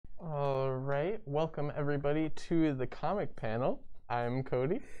right, welcome everybody to the comic panel. I'm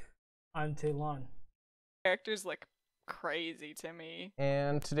Cody. I'm Taylon. Characters look crazy to me.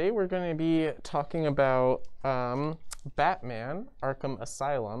 And today we're going to be talking about Batman Arkham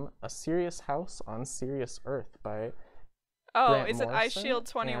Asylum, A Serious House on Serious Earth by Grant Is it Morrison, Ice Shield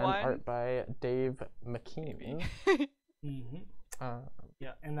 21? and art by Dave McKean.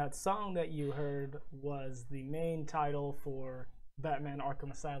 Yeah, and that song that you heard was the main title for Batman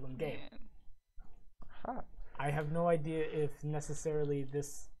Arkham Asylum game. Huh. I have no idea if necessarily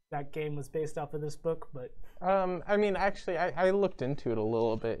that game was based off of this book, but I mean, actually, I looked into it a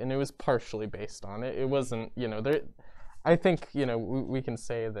little bit, and it was partially based on it. It wasn't, there. I think, we can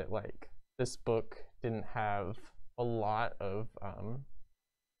say that, like, this book didn't have a lot of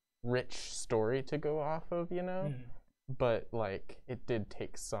rich story to go off of, but, like, it did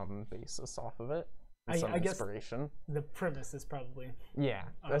take some basis off of it, and some inspiration. Guess the premise is probably... Yeah,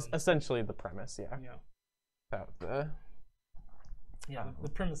 essentially the premise, yeah. Yeah. About the... Yeah, the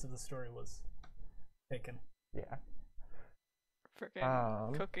premise of the story was taken. Yeah.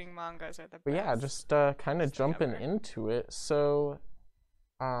 Freaking cooking mangas are the best. But yeah, just kind of jumping into it. So,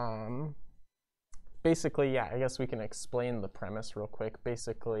 basically, yeah, I guess we can explain the premise real quick.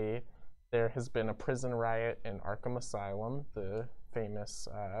 Basically, there has been a prison riot in Arkham Asylum, the famous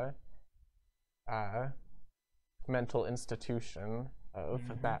mental institution of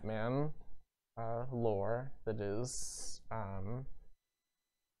Batman lore that is...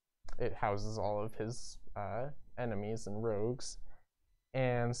 it houses all of his enemies and rogues,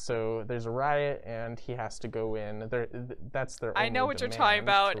 and so there's a riot, and he has to go in. That's their. I know what you're talking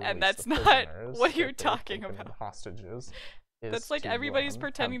about, and that's not what you're talking about. Hostages. That's like everybody's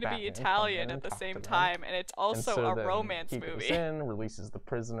pretending to be Italian at the same time, and it's also a romance movie. He goes in, releases the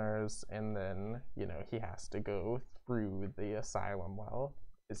prisoners, and then he has to go through the asylum while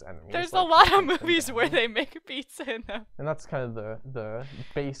his enemies. There's a lot of movies where they make pizza in them. And that's kind of the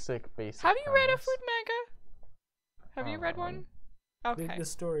basic. Have you read a food manga? Have you read one? Okay. The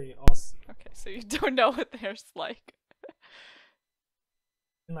story also. Okay, so you don't know what there's like.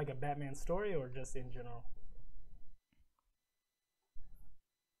 In like a Batman story or just in general?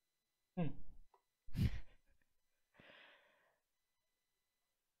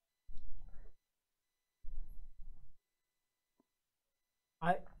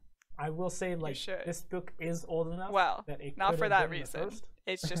 I will say, like, this book is old enough. Well, that it not for that reason.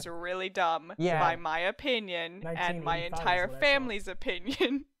 It's just really dumb, by my opinion, and my entire family's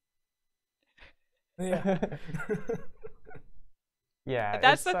opinion. Yeah. Yeah.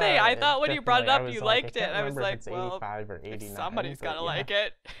 That's the thing. I thought when you brought it up, you liked it. I was like, it's well, 85 or 89, somebody's gotta like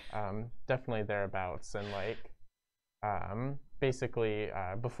it. Definitely thereabouts, and like, basically,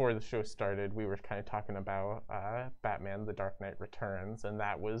 before the show started, we were kind of talking about Batman: The Dark Knight Returns, and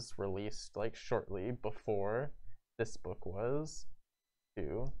that was released like shortly before this book was,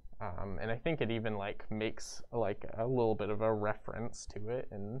 too. And I think it even like makes like a little bit of a reference to it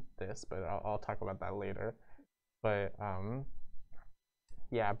in this, but I'll talk about that later. But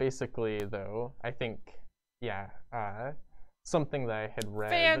yeah, basically though, I think something that I had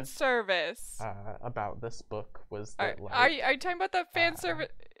read fan service about this book was that are you talking about the fan service?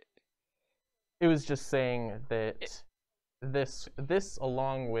 It was just saying that this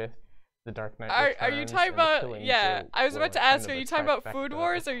along with The Dark Knight Returns, are you talking about I was about to ask, are you talking about trifecta Food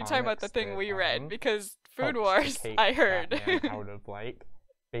Wars, or are you talking about the thing we read? Because Food Wars, take I heard. Batman out of like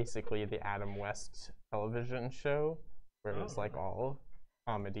basically the Adam West television show, where it was like all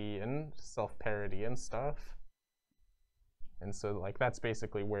comedy and self-parody and stuff. And so like that's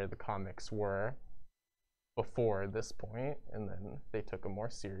basically where the comics were before this point, and then they took a more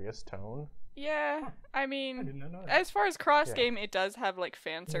serious tone. Yeah, I mean, I did not know that. as far as cross game, it does have like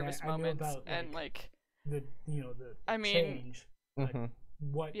fan service I knew moments about, and like the I mean, change. Like,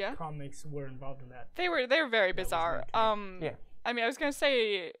 what comics were involved in that? They were very bizarre. I mean, I was gonna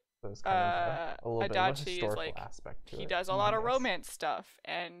say Adachi is like he does a lot of romance stuff,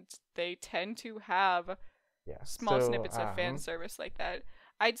 and they tend to have small snippets of fan service like that.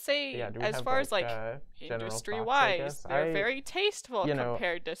 I'd say as far as like industry-wise, they're very tasteful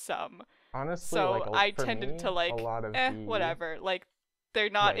compared to some. Honestly, so like, I tended to like whatever. Like they're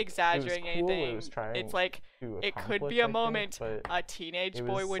not exaggerating anything. It's like it could be a moment a teenage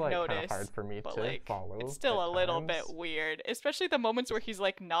boy would notice, hard for me but to like follow it's still a little bit weird, especially the moments where he's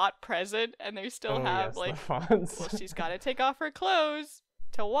like not present and they still have like, well, she's got to take off her clothes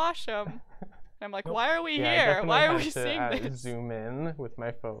to wash them. And I'm like, why are we here? Why are we seeing this? Zoom in with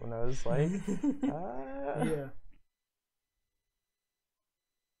my phone. I was like, yeah.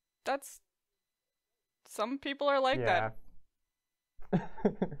 That's some people are like that.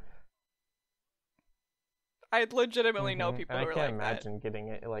 I legitimately know people who are like that. I can't imagine getting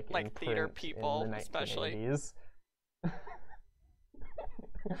it like in theater print people, in the 1980s. especially.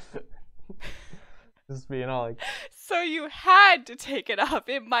 Just being all like. So you had to take it off.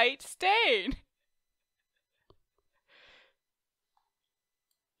 It might stain.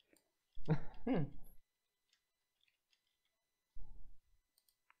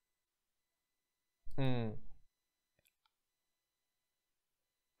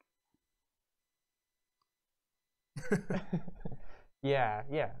 Yeah.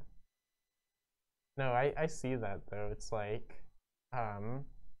 No, I see that though. It's like, because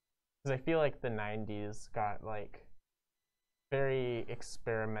I feel like the 90s got like very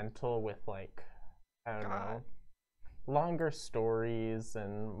experimental with like, I don't know, longer stories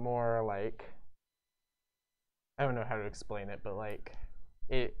and more like, I don't know how to explain it, but like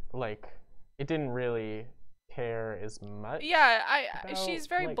it didn't really care as much. Yeah, she's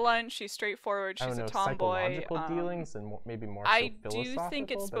very blunt. She's straightforward. She's a tomboy. Psychological dealings and maybe more. I do think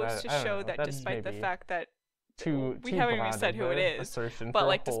it's supposed to show that despite the fact that we haven't even said who it is, but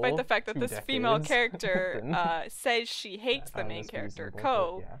like despite the fact that this female character says she hates the main character,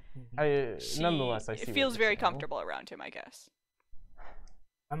 Ko, nonetheless, I see it feels very comfortable around him, I guess.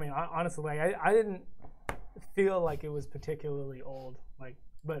 I mean, honestly, like, I didn't feel like it was particularly old, like,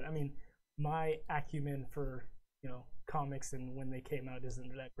 but I mean, my acumen for, you know, comics and when they came out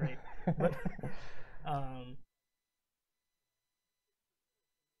isn't that great. But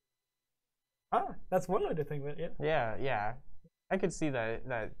that's one way to think of it. Yeah. I could see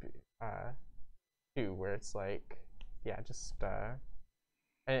that too, where it's like, just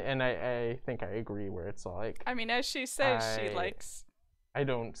and I think I agree where it's like, I mean, as she says, she likes. I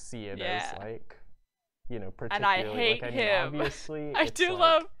don't see it as like, you know, particularly. And I hate him. Obviously, I do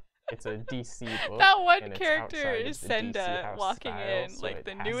love. It's a DC book. That one character is Senda walking in, so like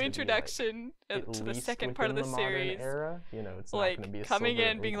the new introduction to the second part of the series. Era. You know, it's like not gonna be coming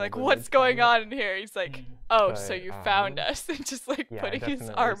in, being like, "What's going on in here?" He's like, "Oh, but, so you found us," and just like putting his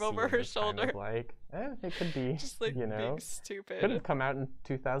arm over her shoulder. Kind of like, it could be, just like you know, being stupid. Could have come out in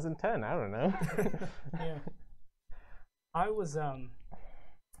 2010. I don't know. Yeah, I was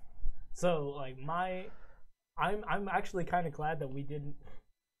so like I'm actually kind of glad that we didn't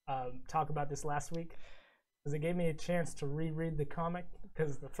talk about this last week, because it gave me a chance to reread the comic,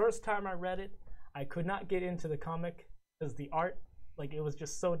 because the first time I read it I could not get into the comic because the art, like, it was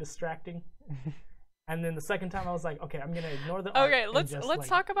just so distracting. And then the second time I was like, okay, I'm gonna ignore the art. Okay, let's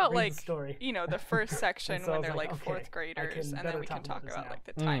talk about like, story. You know, the first section when they're like fourth graders, and then we can talk about like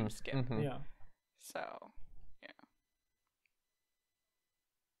the time skip. Yeah. So yeah.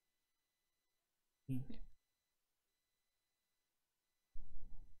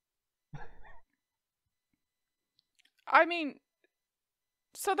 I mean,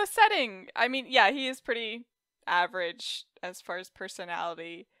 so the setting, I mean, yeah, he is pretty average as far as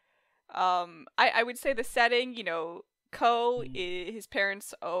personality. I would say the setting, you know, Ko, his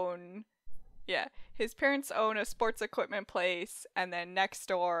parents own a sports equipment place, and then next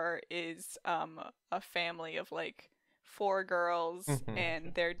door is a family of like 4 girls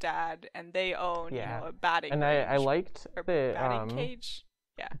and their dad, and they own, you know, a batting range. And I liked the batting cage.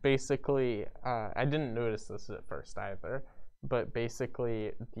 Yeah. Basically, I didn't notice this at first either, but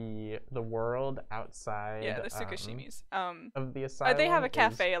basically the world outside the Tsukushimis of the asylum, they have a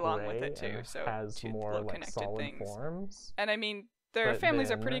cafe along with it too, so has more like solid things. Forms. And I mean, their families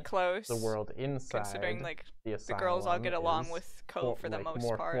are pretty close. The world inside, considering like the girls all get along with Ko for the most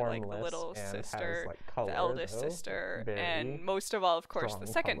part, like the little sister, color, the eldest sister, and most of all, of course, the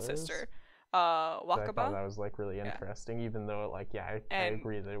second sister. Wakaba. So I thought that was like really interesting, even though like I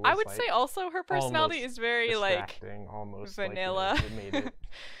agree that it was, I would like, say also her personality is very like almost vanilla. Like, it made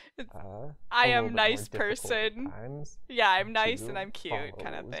it, I am nice person. Yeah, I'm nice and I'm cute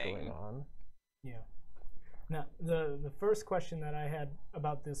kind of thing. Yeah. Now the first question that I had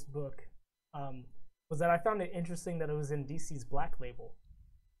about this book was that I found it interesting that it was in DC's Black Label.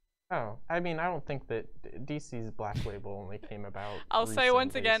 Oh, I mean, I don't think that DC's Black Label only came about. I'll say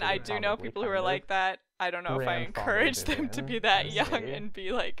once again, I do know people who are like that. I don't know if I encourage them to be that young and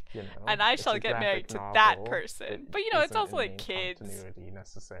be like, you know, and I shall get married to that person. But you know, it's also like kids. Continuity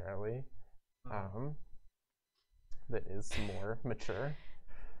necessarily, that is more mature.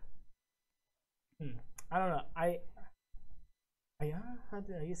 I don't know. I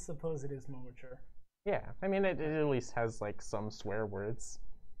suppose it is more mature. Yeah, I mean, it at least has like some swear words.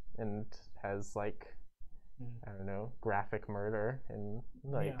 And has like, I don't know, graphic murder in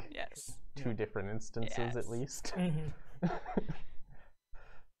like 2 different instances at least.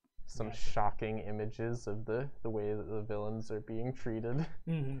 Some shocking images of the way that the villains are being treated.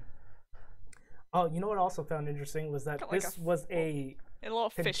 Oh, you know what I also found interesting was that this was a little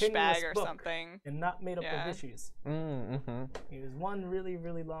fish bag or something, and not made up of issues. It was one really,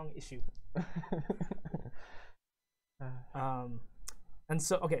 really long issue. And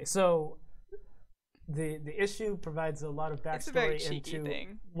so so the issue provides a lot of backstory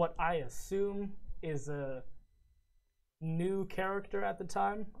into what I assume is a new character at the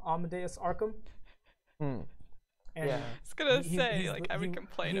time, Amadeus Arkham. And I was gonna say, like, I would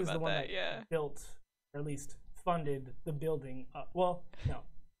complain about that. Built, or at least funded the building. Well, no,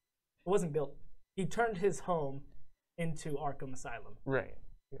 it wasn't built. He turned his home into Arkham Asylum. Right.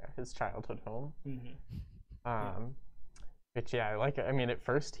 Yeah, his childhood home. Which, yeah, like, I mean, at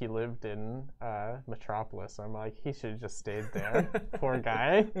first he lived in Metropolis. I'm like, he should have just stayed there. Poor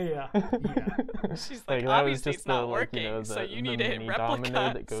guy. Yeah. She's like, obviously it's not working, like, so you need to hit replica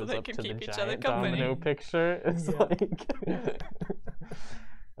that goes so they up can to keep the each other giant company. domino picture. It's like...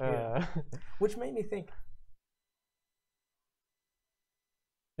 Which made me think...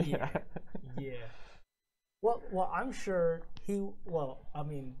 Yeah. Well, I'm sure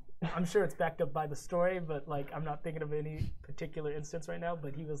I'm sure it's backed up by the story, but like I'm not thinking of any particular instance right now.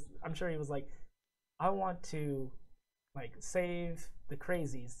 But I'm sure he was like, I want to like save the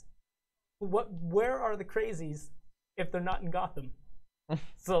crazies. Where are the crazies if they're not in Gotham?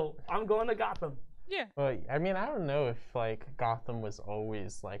 So I'm going to Gotham. Yeah. Well, I mean, I don't know if like Gotham was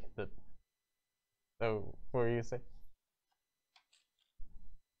always like the. Oh, what were you saying?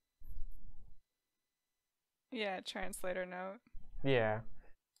 Yeah, translator note. Yeah.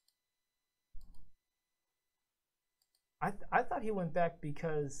 I thought he went back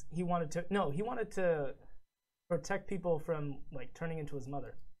because he wanted to protect people from like turning into his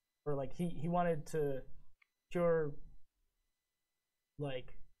mother, or like he wanted to cure,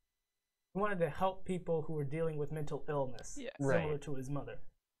 like he wanted to help people who were dealing with mental illness, similar to his mother.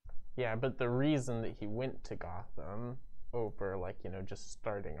 Yeah, but the reason that he went to Gotham over like, you know, just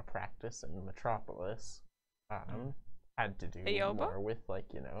starting a practice in Metropolis had to do more with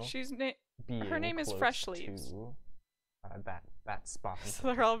like, you know, being her name is Fresh Leaves. To, that spot. So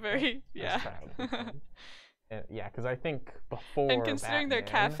they're all very And, yeah, because I think before and considering Batman, their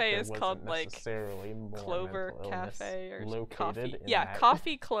cafe is called like Clover Cafe or located Coffee. In Yeah, that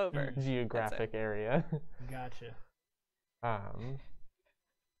Coffee Clover geographic area. Gotcha.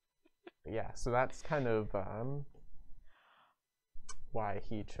 Yeah, so that's kind of why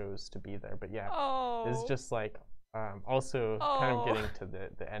he chose to be there. But yeah, it's just like also kind of getting to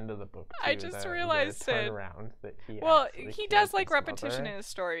the end of the book too, I just realized the turnaround that he does like repetition in his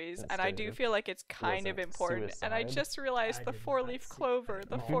stories, and I do feel like it's kind of important. Suicide. And I just realized the four-leaf clover,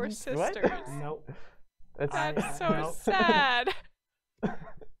 the four sisters. Nope. That's so sad.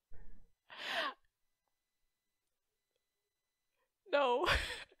 No.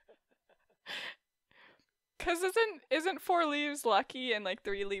 Cause isn't 4 leaves lucky and like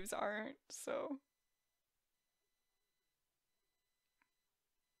 3 leaves aren't, so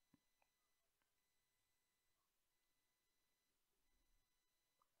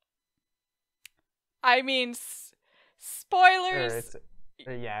I mean, spoilers.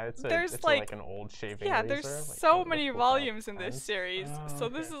 There's like an old shaving razor, there's like so many volumes in this series, so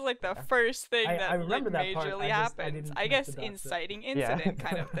this is like the first thing that like majorly happens. I guess inciting incident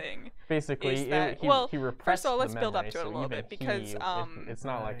kind of thing. Basically, he first of all, let's build up to it a little bit because it's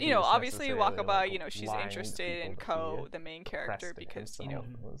not like you know, obviously Wakaba, you know, she's interested in Ko, the main character, because you know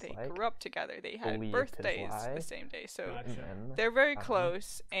they grew up together, they had birthdays the same day, so they're very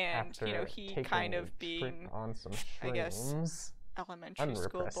close, and you know, he kind of being, I guess, elementary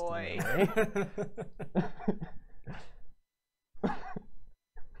school boy.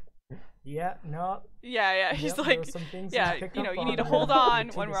 Yeah, he's like, you know, you need to hold on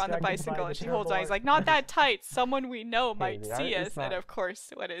when we're on the bicycle, and she holds on. He's like, not that tight, someone we know might see us. And of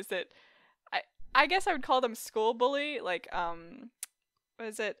course, what is it? I guess I would call them school bully, like what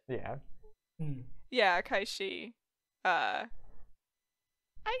is it? Yeah, Kaishi.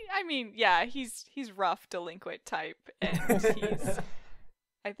 I mean, yeah, he's rough delinquent type, and he's,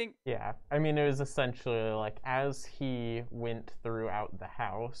 I think. Yeah, I mean, it was essentially like as he went throughout the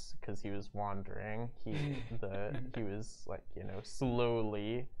house because he was wandering. He was like, you know,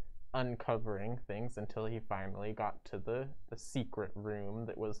 slowly uncovering things until he finally got to the secret room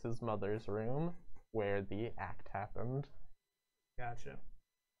that was his mother's room where the act happened. Gotcha.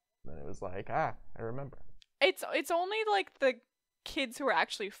 Then it was like, I remember. It's only like the kids who are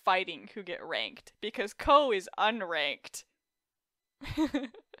actually fighting who get ranked, because Ko is unranked.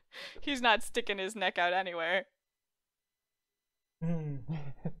 He's not sticking his neck out anywhere.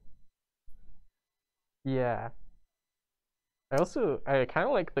 Yeah. I kind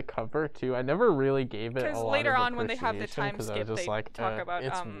of like the cover too. I never really gave it a lot later of on when they have the time skip, they talk about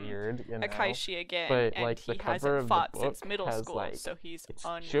it's weird, you know. Akaishi again, but and like he the cover hasn't of fought the book since middle has school, like so he's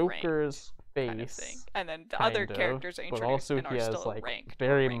unranked, Joker's face, kind of thing. And then the other characters are introduced but also and are he has still like ranked,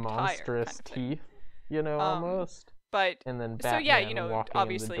 very kind monstrous of teeth, you know, almost. But and then Batman so yeah, you know, walking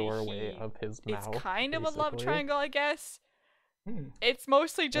obviously in the doorway of his mouth. It's kind of basically. a love triangle, I guess. It's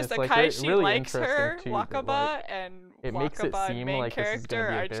mostly just Akaishi really likes her, too, Wakaba, like, and Wakaba and main like character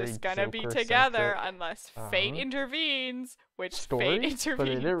are just gonna be together unless fate intervenes, which fate intervenes. But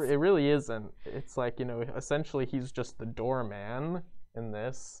it really isn't. It's like, you know, essentially he's just the doorman in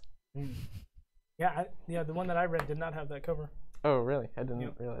this. Yeah, the one that I read did not have that cover. Oh, really? I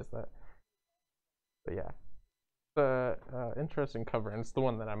didn't realize that. But yeah. The interesting cover, and it's the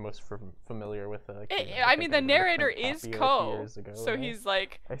one that I'm most familiar with. I mean, the narrator is Ko, so he's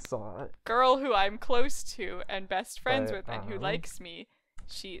like, I saw it. Girl who I'm close to and best friends with and who likes me,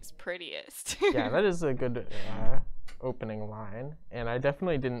 she is prettiest. Yeah, that is a good opening line, and I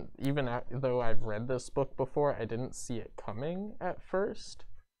definitely didn't, even though I've read this book before, I didn't see it coming at first.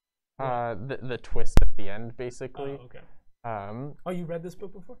 The twist at the end, basically. Oh, okay. You read this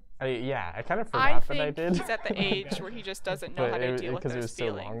book before? I kind of forgot that I did. I think he's at the age where he just doesn't know how to deal with those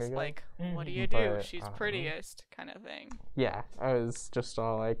feelings. Like, what do you do? She's prettiest, kind of thing. Yeah, I was just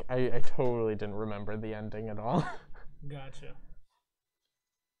all like, I totally didn't remember the ending at all. Gotcha,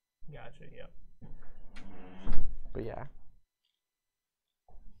 yep. But yeah.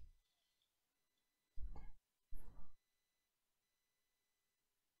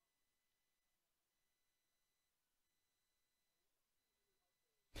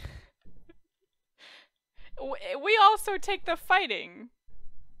 We also take the fighting.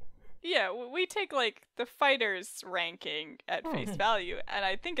 Yeah, we take like the fighters ranking at face value, and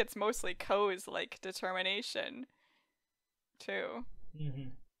I think it's mostly Ko's like determination, too.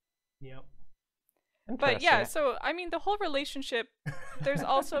 Yep. But yeah, so I mean the whole relationship. There's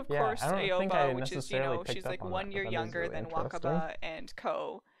also of course Aoba, which is, you know, she's like 1 year younger than Wakaba and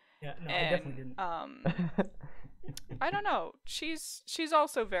Ko. Yeah, no, I definitely didn't. I don't know. She's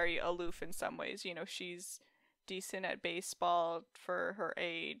also very aloof in some ways. You know, she's decent at baseball for her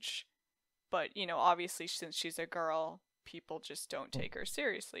age, but you know, obviously since she's a girl, people just don't take her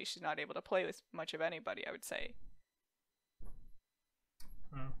seriously. She's not able to play with much of anybody, I would say.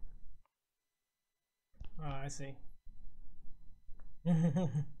 Oh, I see. Gotcha.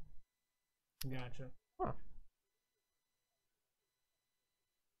 Huh.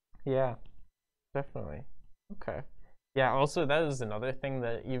 Yeah, definitely. Okay. Yeah, also that is another thing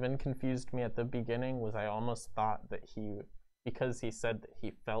that even confused me at the beginning, was I almost thought that because he said that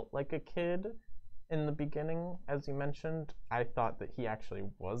he felt like a kid in the beginning, as you mentioned, I thought that he actually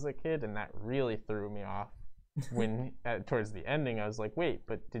was a kid, and that really threw me off. When towards the ending, I was like, wait,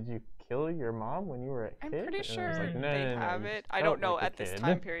 but did you kill your mom when you were a kid? I'm pretty sure like, they have it. I don't know at this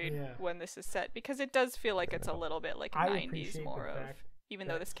time period when this is set, because it does feel like it's a little bit like 90s more of, even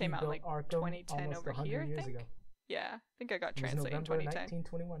though this came out in like 2010 over here, I think. Ago. Yeah, I think I got translated in 2010.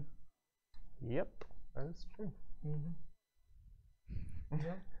 1921. Yep, that is true.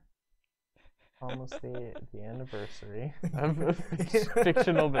 Yeah. Almost the anniversary of a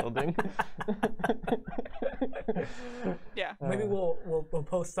fictional building. Yeah. Maybe we'll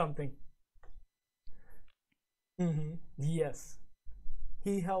post something. Yes.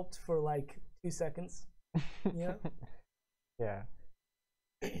 He helped for like 2 seconds. Yeah. Yeah.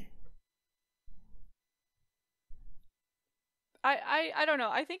 I don't know.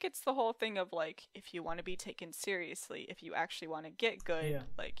 I think it's the whole thing of like, if you want to be taken seriously, if you actually want to get good,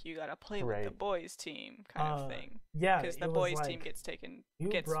 like you gotta play with the boys team kind of thing. Yeah, because the boys team gets the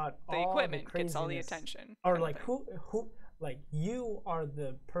equipment, gets all the attention. Or like who like you are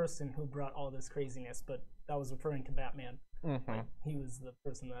the person who brought all this craziness, but that was referring to Batman. Like, he was the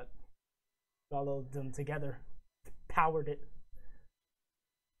person that followed them together, powered it.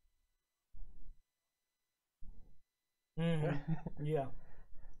 Yeah.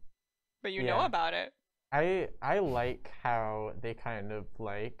 But you know about it. I like how they kind of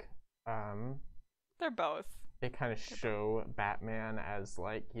like they're both. They kind of show Batman as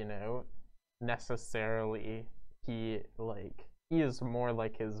like, you know, necessarily he is more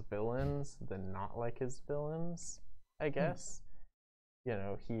like his villains than not like his villains, I guess. You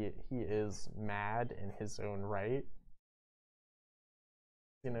know, he is mad in his own right.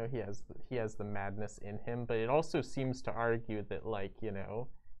 You know, he has the madness in him, but it also seems to argue that, like, you know,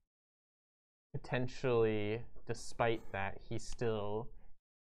 potentially, despite that, he still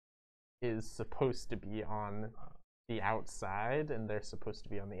is supposed to be on the outside, and they're supposed to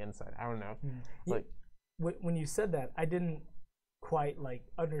be on the inside. I don't know. Like, when you said that, I didn't quite like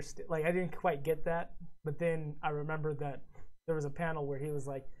understand. Like I didn't quite get that, but then I remembered that there was a panel where he was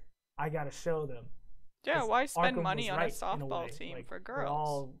like, "I gotta show them." Yeah, why spend Arkham money on right a softball team like, for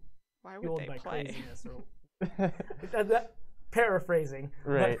girls? Why would they play? Paraphrasing.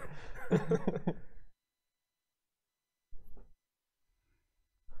 Right.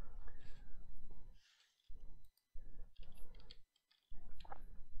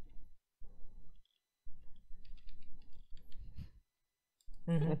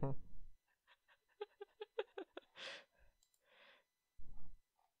 Mm-hmm.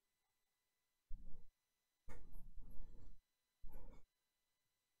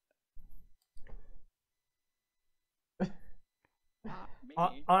 Not me. Oh,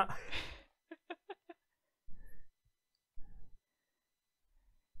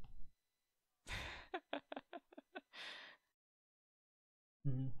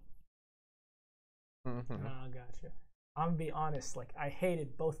 gotcha. I'm gonna be honest. Like I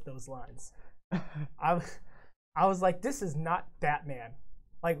hated both those lines. I was like, this is not Batman.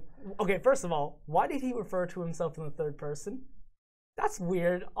 Like, okay, first of all, why did he refer to himself in the third person? That's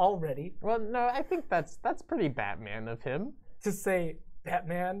weird already. Well, no, I think that's pretty Batman of him. To say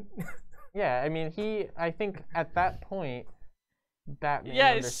Batman? Yeah, I mean, I think at that point, Batman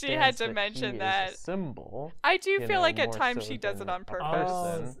yes, she had to that mention he that. Is a symbol. I do feel like at times she does it on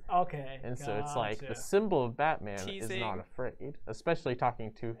purpose. Oh, okay. And so it's like the symbol of Batman is not afraid, especially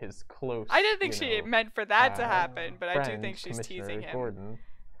talking to his close. I didn't think she meant for that to happen, but I do think she's teasing him. Gordon.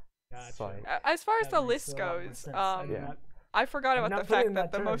 Gotcha. Like, as far as the list goes, I forgot about the fact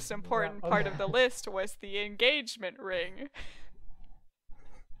that the most important part of the list was the engagement ring.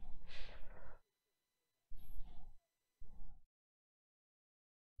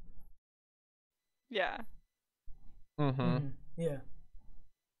 Yeah. Yeah.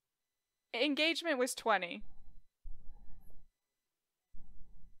 Engagement was 20.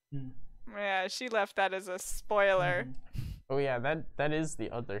 Yeah, she left that as a spoiler. Oh yeah, that is the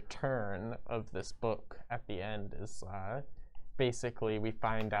other turn of this book at the end is basically we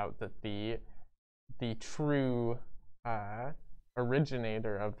find out that the true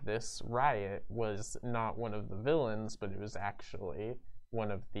originator of this riot was not one of the villains, but it was actually one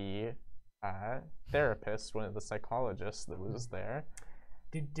of the therapists, one of the psychologists that was there.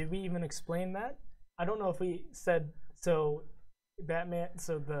 Did we even explain that? I don't know if we said so. Batman.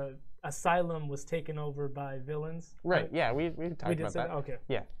 So the asylum was taken over by villains. Right. Yeah. We talked about that. Okay.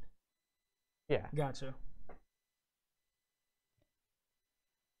 Yeah. Yeah. Gotcha.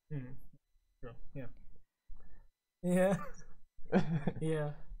 Yeah. Yeah.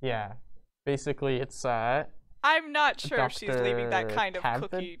 Yeah. Yeah. Basically, it's I'm not sure if she's leaving that kind of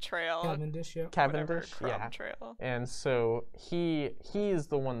Cavendish? cookie trail. Cavendish, yeah. Cavendish, yeah. Trail. And so he is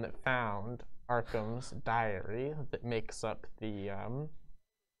the one that found Arkham's diary that makes up the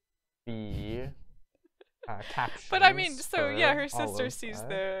captions. But I mean, so yeah, her sister sees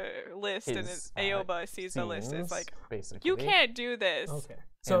the list, and Aoba sees the list. It's like, basically. You can't do this. Okay.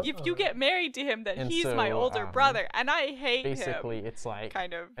 So if you get married to him, then he's my older brother, and I hate basically, him. it's like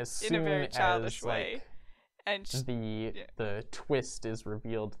kind of as in a very childish way. Like, and the twist is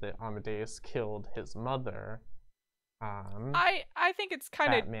revealed that Amadeus killed his mother. I think it's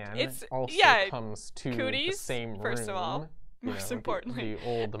kind of it's also comes to cooties, the same room. First of all, most importantly, the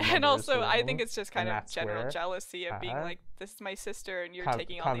old and also room, I think it's just kind of general jealousy of being like, this is my sister and you're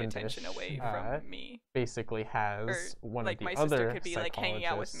taking all the attention away from me. Basically has one like of the my other sister could be like hanging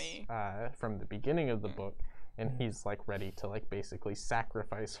out with me from the beginning of the book, and he's like ready to like basically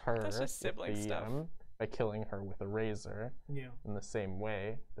sacrifice her. That's just sibling stuff. By killing her with a razor. Yeah. In the same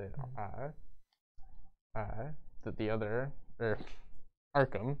way that that the other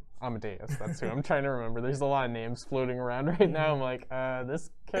Arkham, Amadeus, that's who I'm trying to remember. There's a lot of names floating around right now. I'm like, this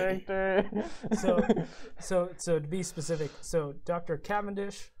character. So to be specific, so Dr.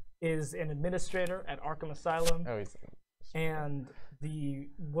 Cavendish is an administrator at Arkham Asylum. Oh, he's. And the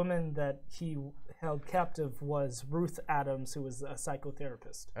woman that he held captive was Ruth Adams, who was a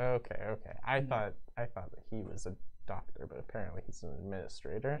psychotherapist. Okay. I thought that he was a doctor, but apparently he's an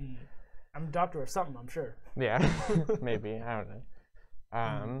administrator. I'm a doctor of something, I'm sure. Yeah, maybe, I don't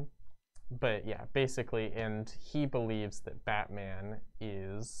know. But yeah, basically, and he believes that Batman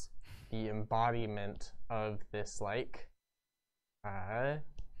is the embodiment of this like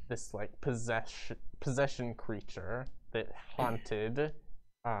possession creature that haunted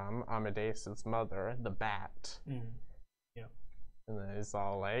Amadeus's mother, the Bat. Yeah. And then it's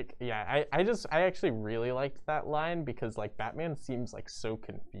all like, yeah, I actually really liked that line because like Batman seems like so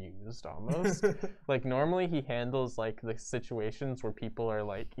confused almost. Like normally he handles like the situations where people are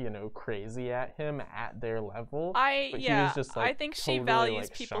like, you know, crazy at him at their level. But he was just, like, I think totally, she values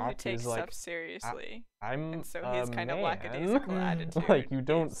like, people who shocked. take He's stuff like, seriously. I'm so a his kind man. of lackadaisical attitude. Like, you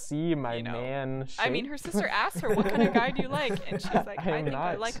don't see my man shape. I mean, her sister asked her, what kind of guy do you like? And she's like, I think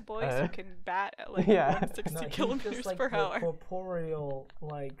I like boys who can bat at like 160 kilometers just, like, per hour. The corporeal,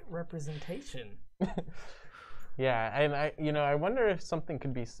 like, representation. Yeah, and I wonder if something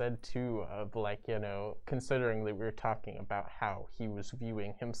could be said too of like, you know, considering that we were talking about how he was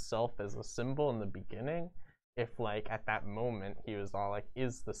viewing himself as a symbol in the beginning, if like at that moment he was all like,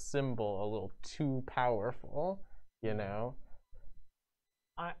 is the symbol a little too powerful, you know?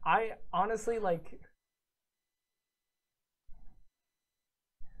 I honestly like.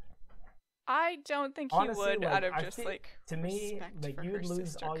 I don't think he would, like, out of just like to me, like you would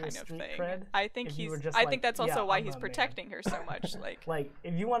lose all your street cred. I think I think that's also why he's protecting her so much. Like,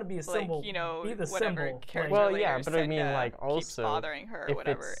 if you want to be a symbol, like, you know, be the whatever symbol. Character well, yeah, but I mean, like, keeps also bothering her or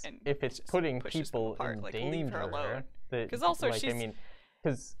whatever, if it's putting people in like, danger, leave her alone. Because also like, she's. I mean,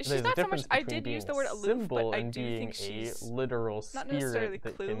 because she's not so much. I did use the word aloof, but I do think she's literal spirit, not necessarily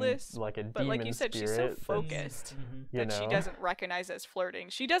clueless, like a but like you said, she's so focused that she doesn't recognize as flirting.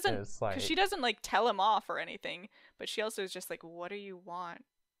 She doesn't, because she doesn't like tell him off or anything, but she also is just like, "What do you want?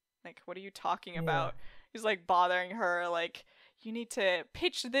 Like, what are you talking about?" He's like bothering her, like, "You need to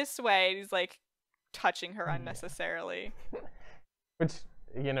pitch this way." And he's like touching her unnecessarily. Which,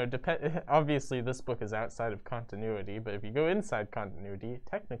 you know, obviously this book is outside of continuity, but if you go inside continuity,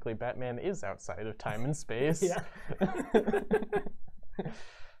 technically Batman is outside of time and space. Yeah.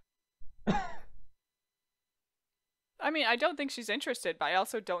 I mean, I don't think she's interested, but I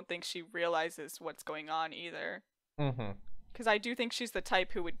also don't think she realizes what's going on either. Because I do think she's the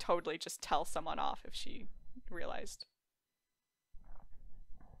type who would totally just tell someone off if she realized.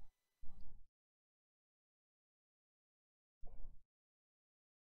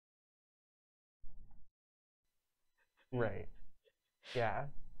 Right. Yeah.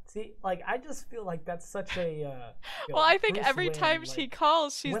 See, like, I just feel like that's such a. Well, I think Bruce every Wayne, time like, she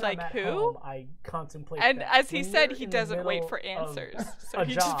calls, she's when like, I'm at "Who?" Home, I contemplate. And that. as he When said, you're he in the doesn't wait middle for answers, so a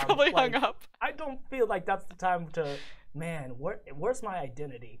he job, just probably like, hung up. I don't feel like that's the time to, man. Where's my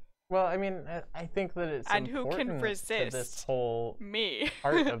identity? Well, I mean, I think that it's and who can important resist to this whole me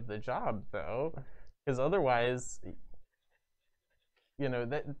part of the job, though, because otherwise, you know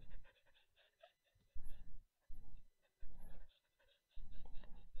that.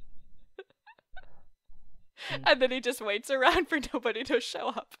 And then he just waits around for nobody to show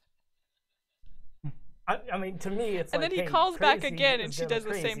up. I mean, to me, it's and like, then he hey, calls back crazy again, is and she gonna does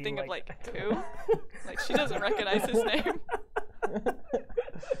the crazy, same thing like, of like, who? Like, she doesn't recognize his name.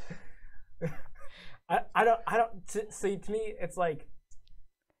 I don't see, to me, it's like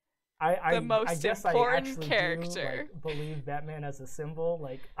I most guess important I actually character. do, like, believe Batman as a symbol.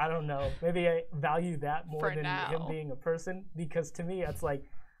 Like, I don't know, maybe I value that more For than now. him being a person, because to me it's like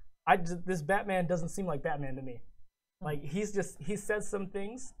this Batman doesn't seem like Batman to me. Like, he says some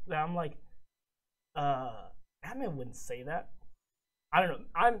things that I'm like, Batman wouldn't say that. I don't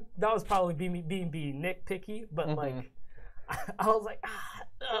know. That was probably being nitpicky, but like, I was like,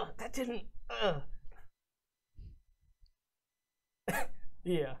 that didn't.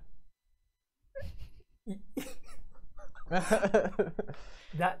 Yeah.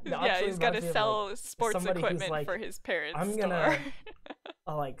 Yeah, he's got to sell like sports equipment like, for his parents' I'm gonna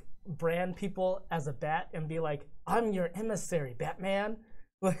like brand people as a bat and be like, I'm your emissary, Batman.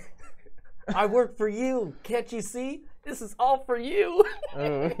 I work for you. Can't you see? This is all for you.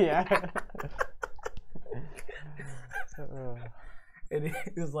 Oh, yeah. And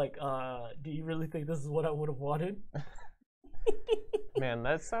he was like, do you really think this is what I would have wanted? Man,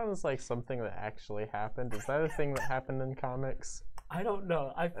 that sounds like something that actually happened. Is that a thing that happened in comics? I don't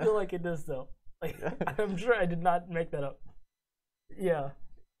know. I feel like it is, though. Like, I'm sure I did not make that up. Yeah.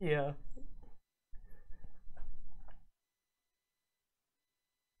 Yeah.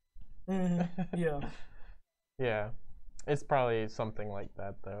 Yeah. Yeah. It's probably something like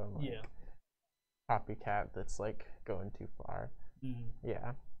that, though. Like, yeah. Copycat that's, like, going too far.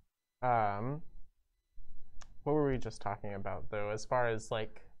 Yeah. What were we just talking about, though? As far as,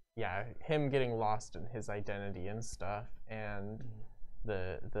 like, yeah, him getting lost in his identity and stuff, and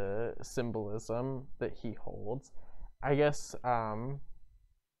the symbolism that he holds. I guess I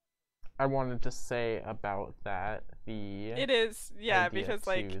wanted to say about that it is, yeah, because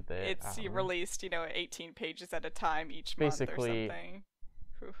like that, it's released, 18 pages at a time each month or something.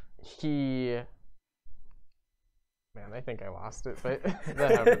 He Man, I think I lost it, but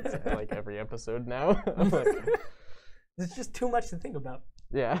that happens like every episode now. Like, it's just too much to think about.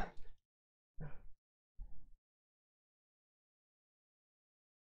 Yeah.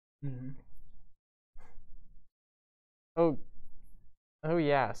 Mm-hmm. Oh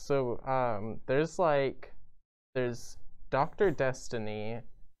yeah. So there's Dr. Destiny,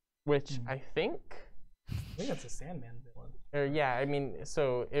 which I think that's a Sandman villain. Or yeah, I mean,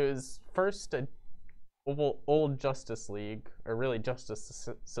 so it was first a old Justice League, or really Justice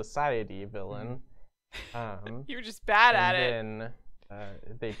Society villain. You were just bad at it. And then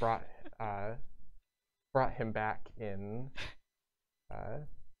they brought him back in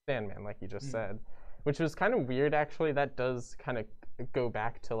Sandman, like you just said, which was kind of weird. Actually, that does kind of go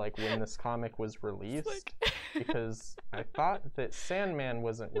back to like when this comic was released, because I thought that Sandman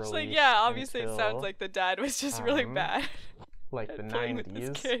wasn't released. Like, yeah, obviously it sounds like the dad was just really bad. Like the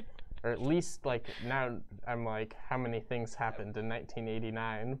 90s. Or at least, like, now I'm like, how many things happened in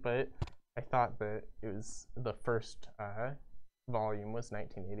 1989? But I thought that it was the first volume was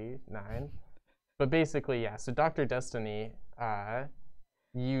 1989. But basically, yeah, so Dr. Destiny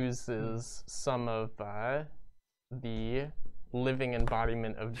uses some of the living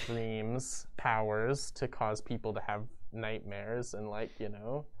embodiment of dreams powers to cause people to have nightmares and, like, you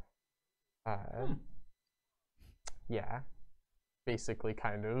know, yeah, basically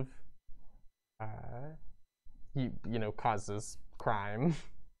kind of you know, causes crime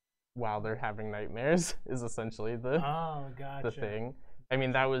while they're having nightmares is essentially the the thing. I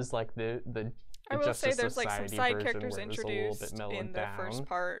mean, that was like the I will say there's like some side characters introduced in the first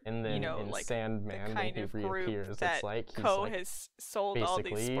part, and then you know, in like Sandman, the kind of group that it's like Co has sold all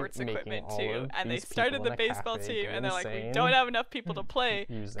these sports equipment to, and they started the baseball team, and they're like, we don't have enough people to play.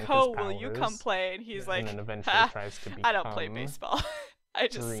 Co, will you come play? And he's like, I don't play baseball. I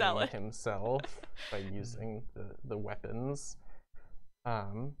just sell it himself by using the weapons.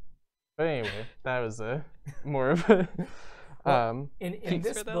 But anyway, that was a more of a in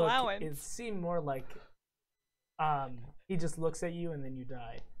this book, it seemed more like he just looks at you and then you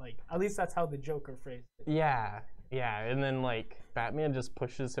die. Like, at least that's how the Joker phrased it. Yeah, and then like Batman just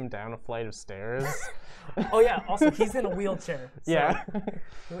pushes him down a flight of stairs. Oh yeah, also he's in a wheelchair. So. Yeah.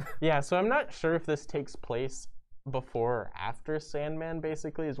 Yeah, so I'm not sure if this takes place before or after Sandman,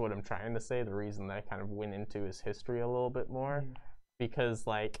 basically, is what I'm trying to say. The reason that I kind of went into his history a little bit more, because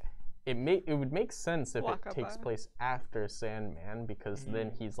like it would make sense if it takes place after Sandman, because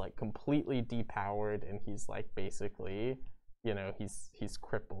then he's like completely depowered and he's like basically, you know, he's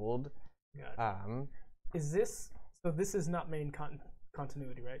crippled. Gotcha. This is not main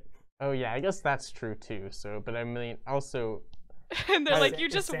continuity, right? Oh yeah, I guess that's true too. So, but I mean also, and they're like, you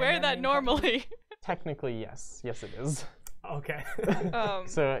just wear that normally. Technically, yes, it is. Okay.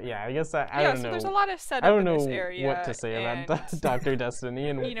 So yeah, I guess I don't know. So there's a lot of setup in this area. I don't know what to say about Dr. Destiny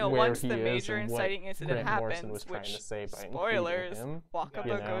and you know, where once he the is major and inciting what incident Grant Morrison happens, was trying which to say by spoilers, him,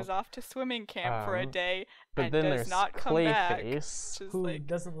 Wakaba goes off to swimming camp for a day but and then does there's not come back. Who like,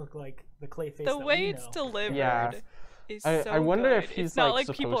 doesn't look like the Clayface. The way it's delivered. Is so I wonder good. if he's it's not like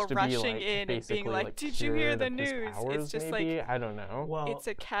people rushing like in and being like, "Did you hear the news?" It's just maybe? like I don't know. Well, it's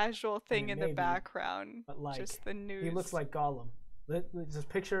a casual thing in the background, but like, just the news. He looks like Gollum. Let's just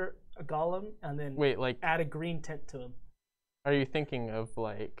picture a Gollum and then add a green tint to him. Are you thinking of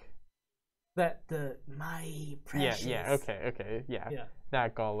like my precious? Yeah. Okay. Yeah.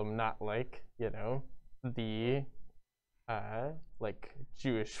 That Gollum, not like, you know, the like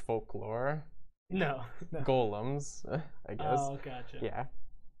Jewish folklore. No. Golems, I guess. Oh, gotcha. Yeah.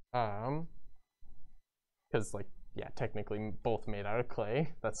 Because like, yeah, technically both made out of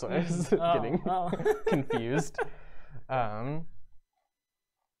clay. That's why I was getting confused.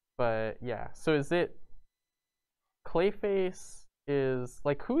 But yeah, so is it Clayface is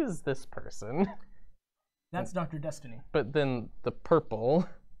like, who is this person? That's Dr. Destiny. But then the purple.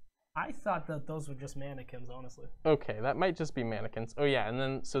 I thought that those were just mannequins, honestly. Okay, that might just be mannequins. Oh yeah, and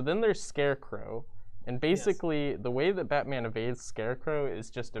then there's Scarecrow. And basically, the way that Batman evades Scarecrow is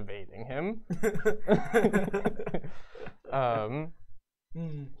just evading him.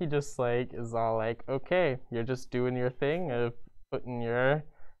 He just like is all like, okay, you're just doing your thing of putting your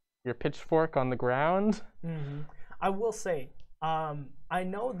pitchfork on the ground. I will say, I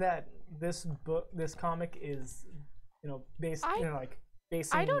know that this comic is, you know, based, you know, like.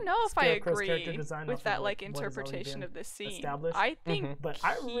 I don't know if I agree with that like interpretation of the scene. I think but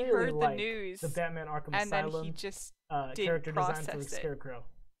I really heard like the news, the Batman Arkham and Asylum, then he just character design for it. Scarecrow.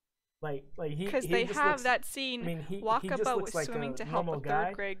 Like he because they just have looks, that scene. I mean, he Wakaba just was looks like swimming a to help a guy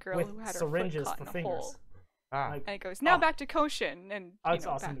third grade girl with who had her foot syringes caught for in a fingers. hole. Like, and it goes, now back to Koshin, and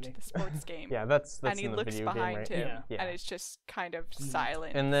awesome back to the sports game. Yeah, that's and he in the looks video behind game, right? him, Yeah. and it's just kind of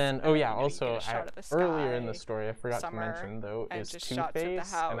silent. And then, also, sky, earlier in the story, I forgot to mention, though, is just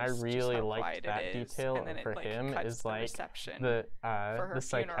Two-Face, and I really liked that detail for him, is like, the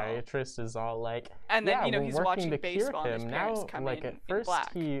psychiatrist is all like, and then, we're he's working watching to baseball, cure and his him. parents Now, come like, in at first,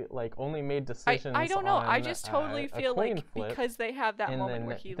 black. he, like, only made decisions I don't know, on, I just totally feel like, flip, because they have that moment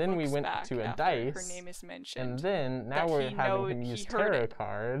where he then looks we went back to a after dice, her name is mentioned, and then now we're having him use tarot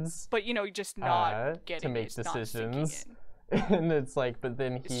cards, but just not getting to make it, decisions. And it's like, but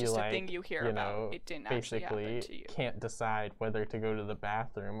then it's he just like, a thing you hear about. It didn't basically actually happen to you. Can't decide whether to go to the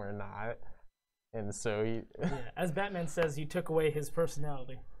bathroom or not, and so he. As Batman says, you took away his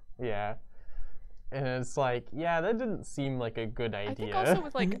personality. Yeah. And it's like, that didn't seem like a good idea. I think also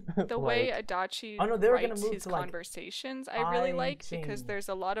with like the way Adachi writes his conversations, I really like, because there's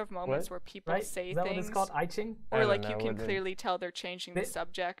a lot of moments where people say Is that things, what it's called, I-Ching? Or like you can clearly tell they're changing the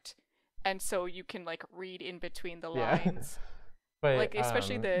subject, and so you can like read in between the lines. But, like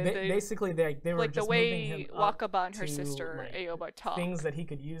especially basically they were like just the way moving him Wakaba and her to, sister Aoba talk, things that he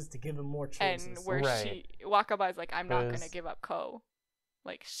could use to give him more choices. And where Wakaba is like, I'm not gonna give up Ko,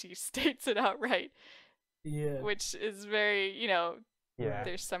 like she states it outright. Yeah. Which is very,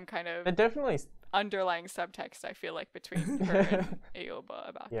 there's some kind of underlying subtext, I feel like, between her and Aoba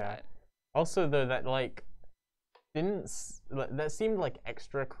about that. Also, though, that like that seemed like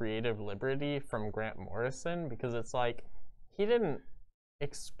extra creative liberty from Grant Morrison, because it's like he didn't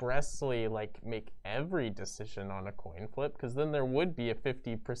expressly like make every decision on a coin flip, because then there would be a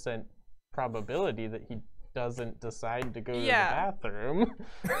 50% probability that he doesn't decide to go to the bathroom.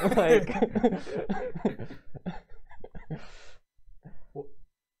 Like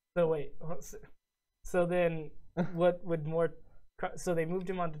so wait, so then what would more, so they moved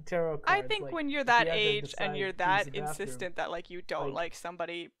him onto tarot cards. I think like, when you're that age and you're that insistent that like you don't like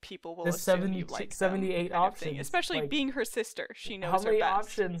somebody, people will assume you like 78 them, options, especially like, being her sister. She knows how many her best.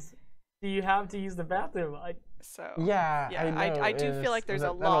 Options do you have to use the bathroom? I do and feel like there's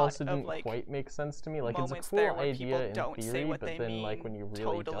a lot that also of didn't like quite make sense to me. Like it's a moments cool there where idea people in don't theory, say what but they then mean like when you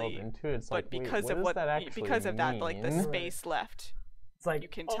really delve into it, it's but like, because wait, of what does that actually because of that, like the mean? space left, it's like you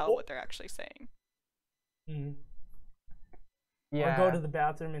can tell what they're actually saying. Mm-hmm. Yeah. Or go to the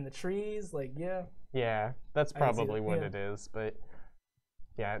bathroom in the trees, like Yeah, that's probably what it is, but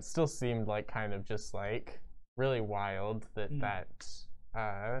yeah, it still seemed like kind of just like really wild that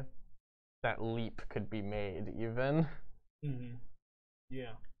that leap could be made even. Mm-hmm.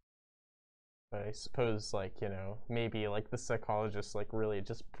 Yeah. But I suppose like, maybe like the psychologist like really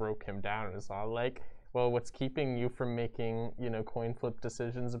just broke him down and was all like, well, what's keeping you from making, coin flip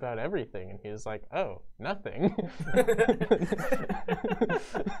decisions about everything? And he was like, oh, nothing.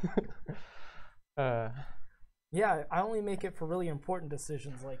 Yeah, I only make it for really important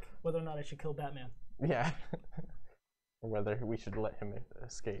decisions, like whether or not I should kill Batman. Yeah. Or whether we should let him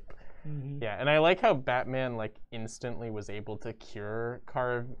escape. Mm-hmm. Yeah, and I like how Batman like instantly was able to cure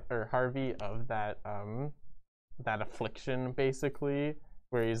Harvey of that that affliction, basically,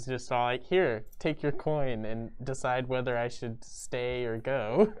 where he's just all like, here, take your coin and decide whether I should stay or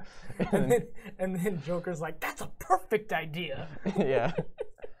go. and then Joker's like, that's a perfect idea. Yeah.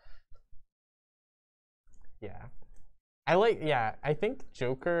 Yeah. I think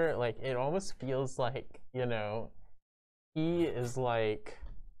Joker, like, it almost feels like, he is like,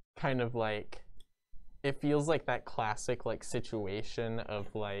 kind of like, it feels like that classic, like, situation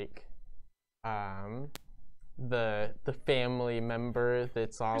of, like, the family member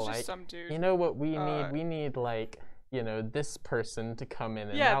that's all like, you know what we need? We need, like, this person to come in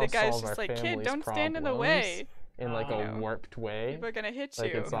and the guy's solve just our like, family's kid, don't stand in the way. In like a warped way. People are gonna hit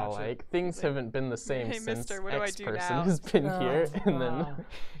like you. It's all like, things haven't been the same hey, since mister, what X do I do person now? has been here. And then...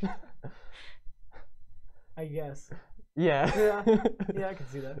 I guess. Yeah. Yeah, I can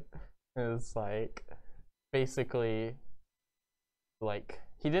see that. It's like, basically, like,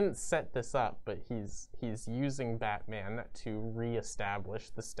 he didn't set this up, but he's using Batman to reestablish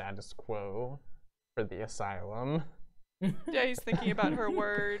the status quo for the asylum. Yeah, he's thinking about her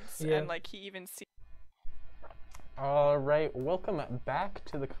words, and like he even sees. All right, welcome back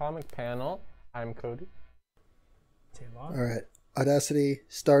to the comic panel. I'm Cody. All right, Audacity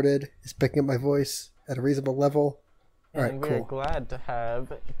started. Is picking up my voice at a reasonable level. All right, and cool. we're glad to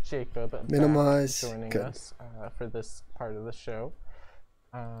have Jacob joining us for this part of the show.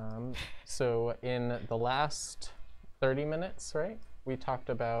 So in the last 30 minutes, right, we talked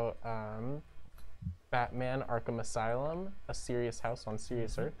about Batman Arkham Asylum, A Serious House on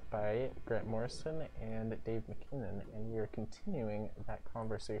Serious Earth by Grant Morrison and Dave McKinnon, and we are continuing that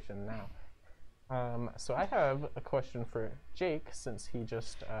conversation now. So I have a question for Jake, since he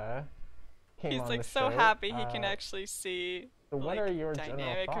just came He's on like the so show. happy he can actually see So what are your general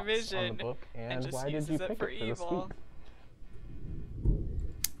dynamic thoughts vision on the book, and just why did uses you it pick for it for this evil. week?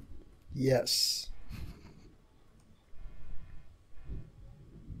 Yes.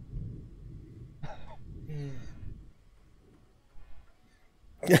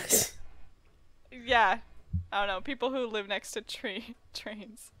 Yes. Yeah. I don't know. People who live next to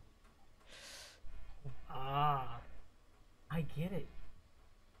trains. Ah. I get it.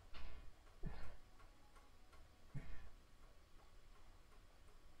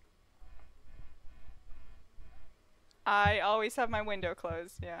 I always have my window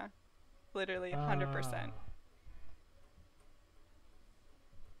closed, yeah. Literally 100%.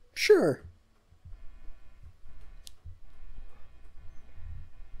 Sure.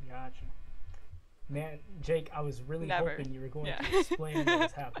 Gotcha. Man, Jake, I was really hoping you were going to explain what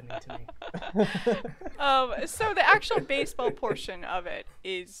was happening to me. So the actual baseball portion of it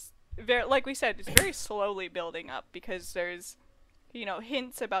is very, like we said, it's very slowly building up, because there's,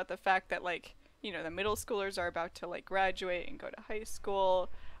 hints about the fact that, like, the middle schoolers are about to, like, graduate and go to high school.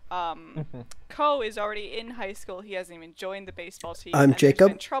 Ko is already in high school. He hasn't even joined the baseball team. I'm Jacob. There's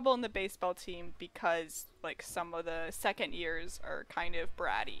been trouble in the baseball team because, like, some of the second years are kind of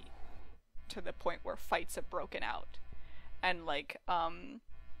bratty to the point where fights have broken out. And, like,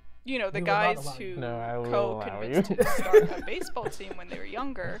 the guys who Ko convinced to start a baseball team when they were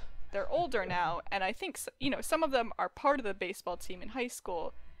younger, they're older now. And I think, some of them are part of the baseball team in high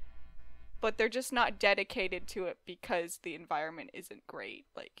school, but they're just not dedicated to it because the environment isn't great.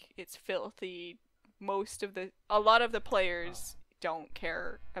 Like, it's filthy. A lot of the players don't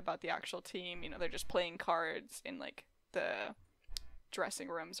care about the actual team. They're just playing cards in, like, the dressing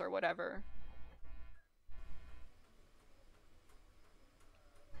rooms or whatever.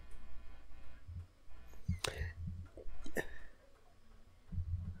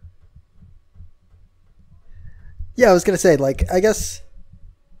 Yeah, I was gonna say, like, I guess,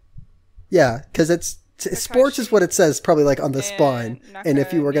 yeah, because sports is what it says probably, like, on the spine, and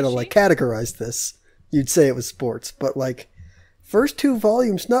if you were gonna, like, categorize this, you'd say it was sports, but, like, first 2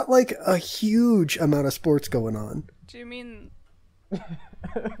 volumes, not, like, a huge amount of sports going on. Do you mean...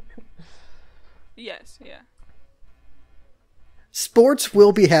 Yes, yeah. Sports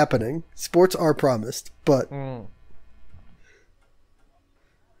will be happening. Sports are promised, but...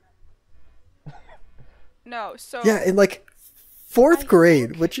 No, so... Yeah, in, like, 4th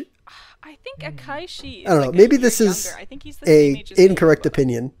grade, which... I think Akaishi is, I don't know, maybe this is I think he's the same age as incorrect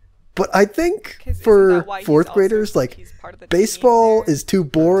opinion, but I think for 4th graders, like, baseball is too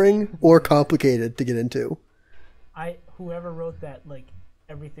boring or complicated to get into. Whoever wrote that, like,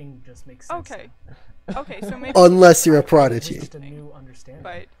 everything just makes sense. Okay, so maybe... Unless you're a prodigy. Just a new understanding.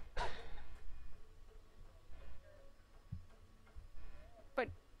 But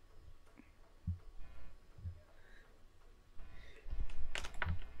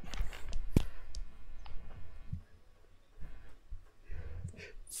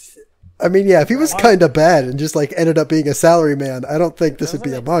I mean, yeah, if he was kind of bad and just, like, ended up being a salaryman, I don't think this would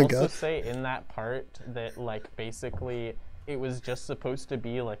be a manga. Also say in that part that, like, basically it was just supposed to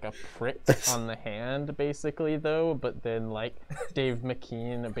be, like, a prick on the hand, basically, though, but then, like, Dave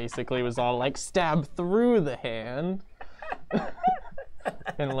McKean basically was all, like, stab through the hand.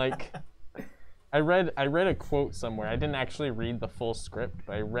 And, like, I read a quote somewhere. I didn't actually read the full script,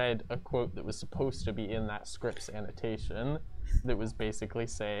 but I read a quote that was supposed to be in that script's annotation that was basically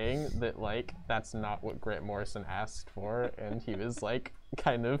saying that, like, that's not what Grant Morrison asked for, and he was, like,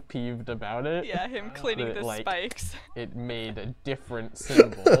 kind of peeved about it. Yeah, him cleaning the spikes. It made a different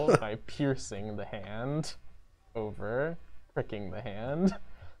symbol by piercing the hand over pricking the hand.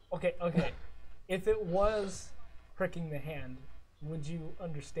 Okay. If it was pricking the hand, would you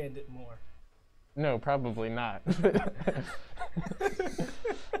understand it more? No, probably not.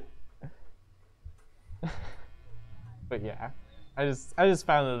 But yeah, I just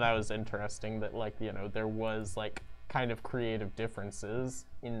found that was interesting that, like, there was, like, kind of creative differences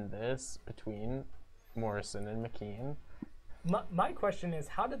in this between Morrison and McKean. My question is,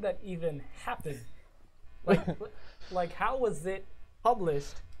 how did that even happen? Like, how was it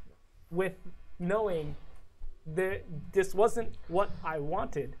published with knowing that this wasn't what I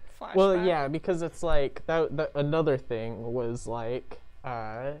wanted? Flashback. Well, yeah, because it's like that another thing was, like,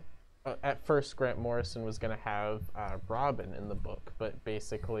 at first Grant Morrison was going to have Robin in the book, but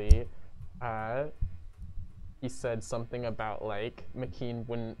basically he said something about, like, McKean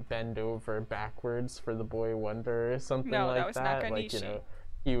wouldn't bend over backwards for the boy wonder or something like that. Nakanishi. Like,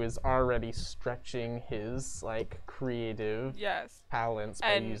 he was already stretching his like creative talents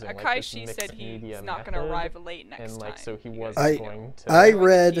by using like this mixed media he's not going to arrive late next and like time. so he wasn't going to. I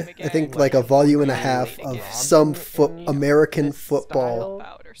read I think like a volume and a half of some American football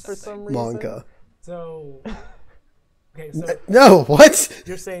manga. So okay, so no, what?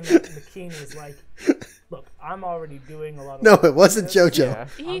 You're saying that McKean was like, look, I'm already doing a lot of. No, it wasn't JoJo. Yeah.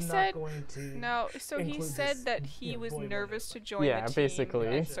 He said no. So he said that he was nervous to join the team.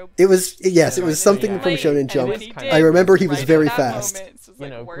 Basically. So it was something from Shonen Jump. I remember he was very fast. You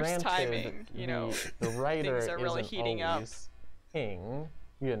know, granted, the writer isn't always king.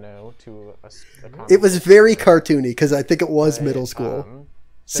 You know, to a comic. It was very cartoony because I think it was middle school.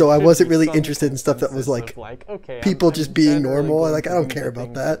 So I wasn't really interested in stuff that was like okay, people just being normal. Like I don't care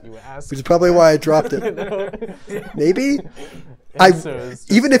about that, which is probably why I dropped it. Maybe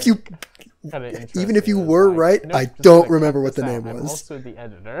even if you were right, I don't remember what the name was. I'm also the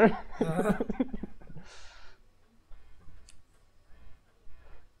editor.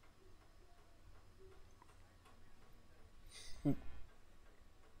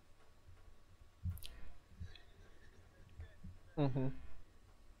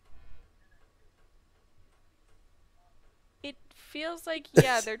 It feels like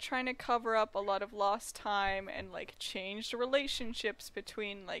they're trying to cover up a lot of lost time and like changed relationships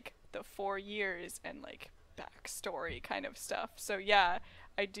between like the 4 years and like backstory kind of stuff. So yeah,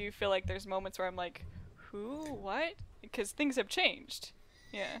 I do feel like there's moments where I'm like, who, what? Because things have changed.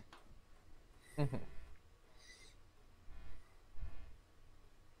 Yeah.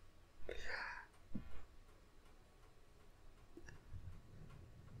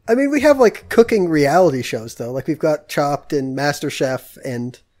 I mean, we have like cooking reality shows though. Like we've got Chopped and MasterChef,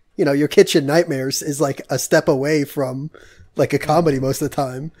 and you know, Your Kitchen Nightmares is like a step away from like a comedy most of the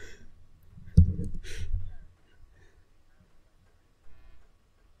time.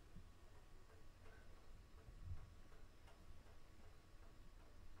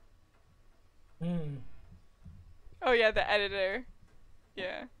 Oh yeah, the editor.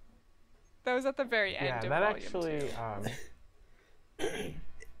 Yeah. That was at the very end of that volume actually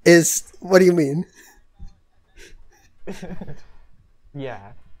is what do you mean?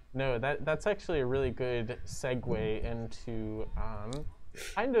 Yeah, no, that's actually a really good segue into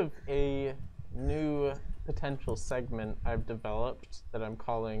kind of a new potential segment I've developed that I'm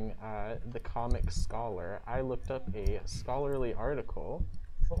calling the Comic Scholar. I looked up a scholarly article.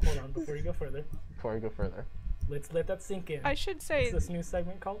 Hold on, before you go further. Let's let that sink in. I should say, what's this new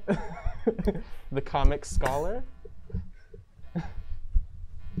segment called? The Comic Scholar.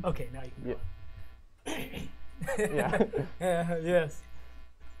 Okay, now you can go on. Yes.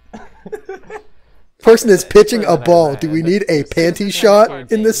 Person is pitching a ball. Do we need a panty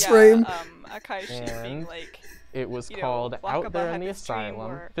shot in this frame? Akaishi being like, it was called Out There in the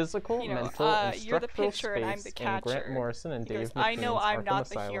Asylum, Physical, Mental, and Structural Space in Grant Morrison and Dave McKean's Arkham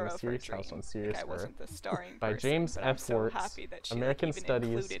Asylum Series House on Serious Earth by James F. Wirtz, American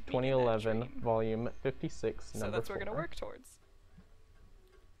Studies, 2011, Volume 56, Number 4. So that's what we're going to work towards.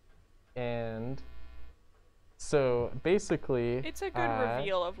 And so basically, it's a good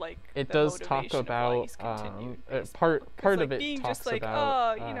reveal of like it does talk about part of it talks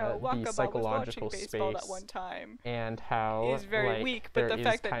about the psychological space that one time and how he's very weak, but the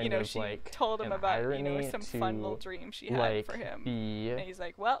fact that she told him about some fun little dream she had for him, and he's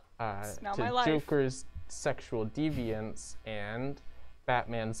like, well, it's now my life. Joker's sexual deviance and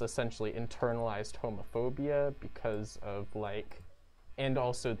Batman's essentially internalized homophobia because of like. And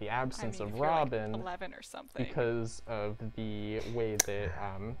also the absence of Robin, like 11 or something. Because of the way that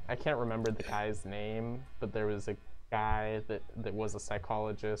I can't remember the guy's name, but there was a guy that was a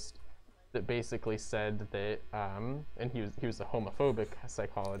psychologist that basically said that, and he was a homophobic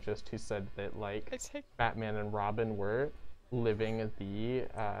psychologist who said that like Batman and Robin were living the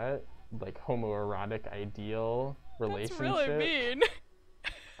like homoerotic ideal relationship. That's really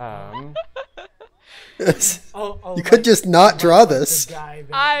mean. You could just not draw this.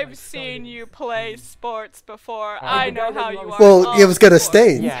 I've seen you play sports before. I know how you are. Well, it was gonna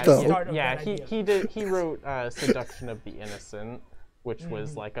stain, though. Yeah, he did. He wrote "Seduction of the Innocent," which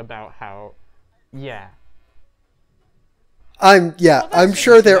was like about how, I'm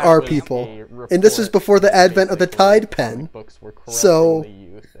sure there are people, and this was before the advent of the Tide pen. So,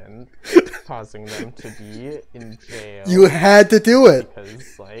 and causing them to be in jail. You had to do it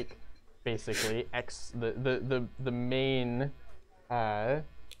because like. Basically, the main, the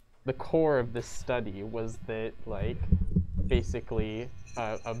core of this study was that, like, basically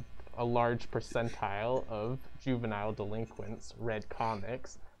a large percentile of juvenile delinquents read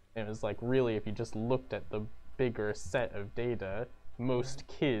comics, and it was like, really, if you just looked at the bigger set of data, most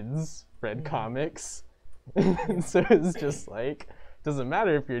kids read comics. So it's just like, doesn't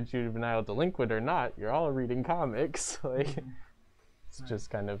matter if you're a juvenile delinquent or not, you're all reading comics. Like, it's just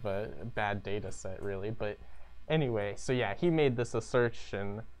kind of a bad data set, really. But anyway, so yeah, he made this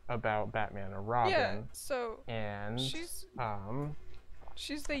assertion about Batman and Robin. Yeah, so and she's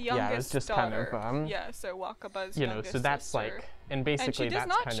the youngest just daughter. Kind of, so Wakaba's you know, youngest so that's sister. Like, and basically and she does that's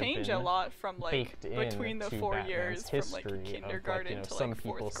not kind change of a lot from like between the 4 Batman's years from like kindergarten of, like,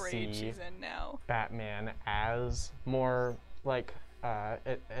 you know, to like 4th grade she's in now. Batman as more like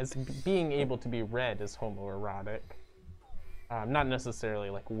as being able to be read as homoerotic. Not necessarily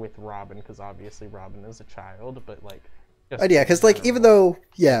like with Robin, because obviously Robin is a child, but like. Yeah, because like even though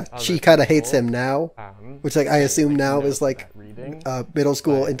she kind of hates him now, which like I assume now is like middle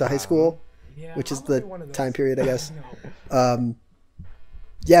school into high school, which is the time period, I guess.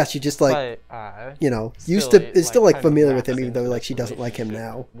 Yeah, she just like you know is still like familiar with him, even though like she doesn't like him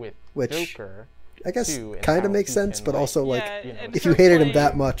now, which I guess kind of makes sense, but also like if you hated him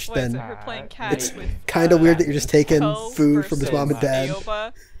that much, then it's kind of weird that you're just taking food from his mom and dad.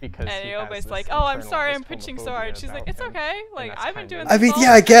 And Aoba's like, "Oh, I'm sorry, I'm pitching so hard." She's like, "It's okay. Like, I've been doing this." I mean,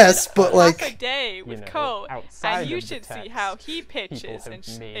 yeah, I guess, but like half a day with Ko, and you should see how he pitches. And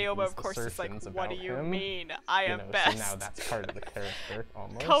Aoba, of course, is like, "What do you mean? I am best." So now that's part of the character,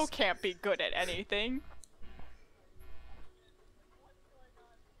 almost. Ko can't be good at anything.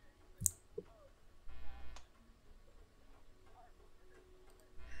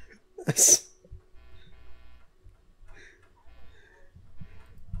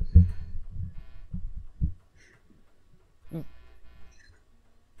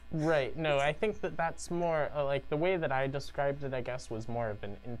 Right, no, I think that that's more, like, the way that I described it, I guess, was more of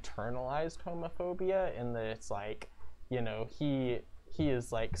an internalized homophobia, in that it's like, you know, he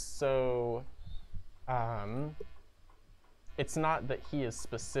is, like, so, it's not that he is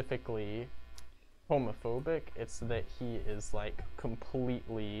specifically homophobic, it's that he is, like,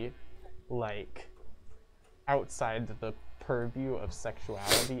 completely, like, outside the purview of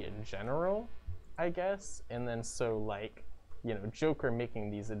sexuality in general, I guess, and then so, like, you know, Joker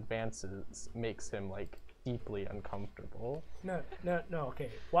making these advances makes him, like, deeply uncomfortable. No, okay.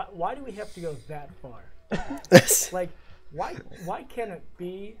 Why do we have to go that far? Like, why can't it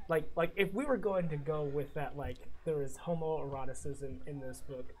be, like, if we were going to go with that, like, there is homoeroticism in this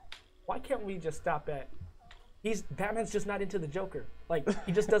book, why can't we just stop at, Batman's just not into the Joker. Like,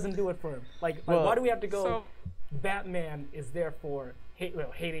 he just doesn't do it for him. Like why do we have to go, Batman is therefore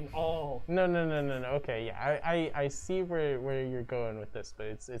hating all. No. Okay, yeah, I see where you're going with this, but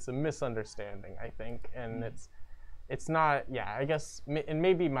it's a misunderstanding, I think, and it's not. Yeah, I guess, and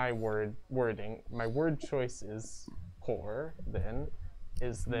maybe my word choice is poor. Then,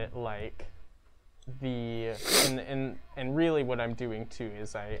 is that like and really what I'm doing too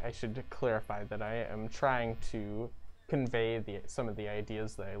is I should clarify that I am trying to convey some of the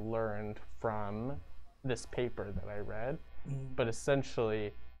ideas that I learned from this paper that I read. But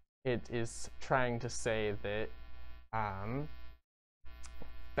essentially, it is trying to say that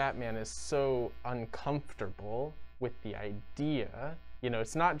Batman is so uncomfortable with the idea. You know,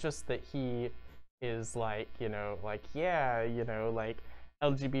 it's not just that he is like, you know, like, yeah, you know, like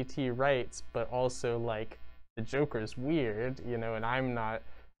LGBT rights, but also like the Joker's weird, you know, and I'm not,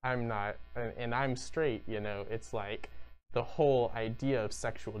 and I'm straight, you know. It's like the whole idea of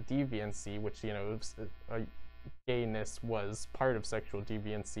sexual deviancy, which, you know, gayness was part of sexual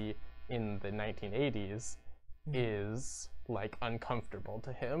deviancy in the 1980s, is like uncomfortable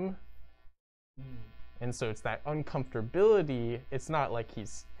to him. And so it's that uncomfortability. It's not like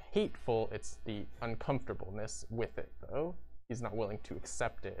he's hateful, it's the uncomfortableness with it, though. He's not willing to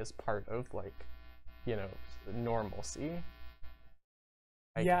accept it as part of, like, you know, normalcy,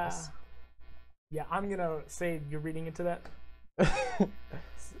 I guess. Yeah, I'm gonna say you're reading into that.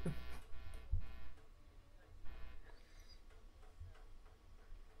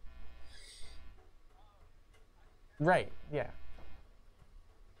 Right, yeah.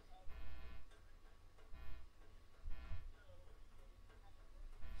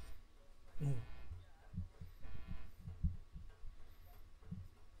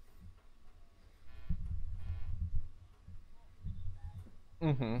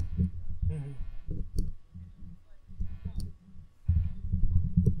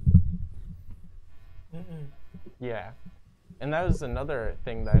 Yeah. And that was another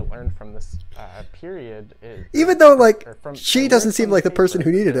thing that I learned from this period. Even though, like, she doesn't seem like the person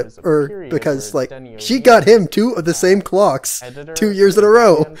who needed it, or because, like, she got him 2 of the same clocks 2 years in a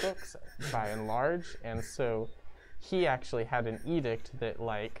row. Books, by and large, and so he actually had an edict that,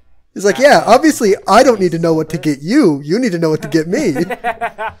 like, He's like, yeah, obviously I don't need to know what to get you. You need to know what to get me.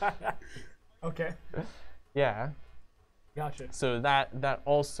 Okay. Yeah. Gotcha. So that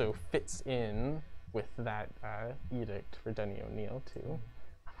also fits in with that edict for Denny O'Neil too.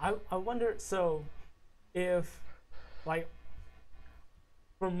 I wonder, so if, like,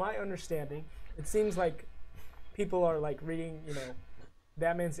 from my understanding, it seems like people are like reading, you know,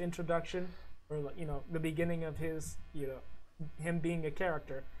 Batman's introduction or, you know, the beginning of his, you know, him being a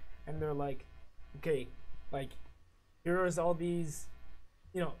character, and they're like, okay, like, here's all these,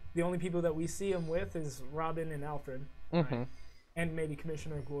 you know, the only people that we see him with is Robin and Alfred, right? And maybe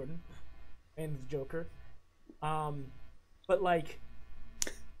Commissioner Gordon and the Joker. But like,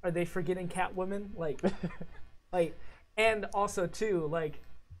 are they forgetting Catwoman? Like, and also too, like,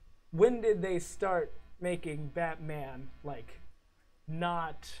 when did they start making Batman like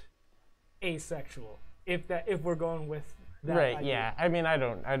not asexual? If we're going with that right, idea. yeah. I mean, I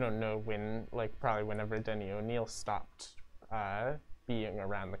don't know when, like, probably whenever Denny O'Neil stopped being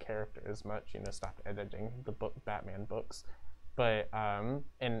around the character as much, you know, stopped editing the Batman books, but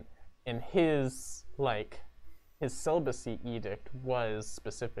in his, like, his celibacy edict was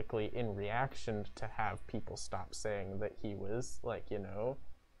specifically in reaction to have people stop saying that he was, like, you know,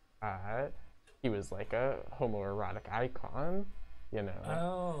 he was like a homoerotic icon, you know.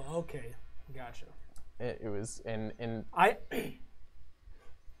 Oh, okay, gotcha. It was in I.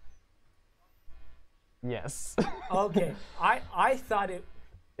 Yes. Okay, I thought it.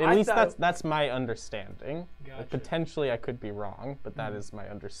 At least that's my understanding. Gotcha. Potentially, I could be wrong, but that is my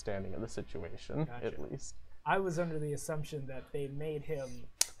understanding of the situation, at least. I was under the assumption that they made him.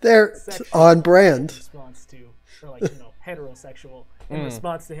 They're on brand. In response to, or like, you know, heterosexual in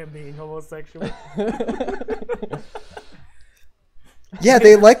response to him being homosexual. Yeah,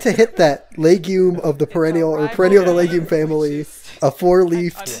 they like to hit that legume of the perennial of the legume family. A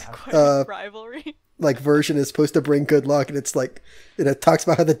four-leafed rivalry. Like version is supposed to bring good luck, and it's like, and it talks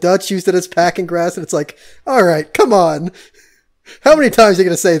about how the Dutch used it as packing grass, and it's like, all right, come on, how many times are you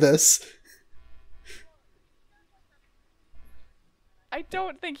gonna say this? I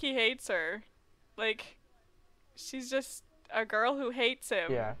don't think he hates her. Like, she's just a girl who hates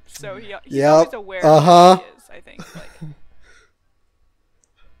him. Yeah. So he's always aware of who he is, I think. Like. Do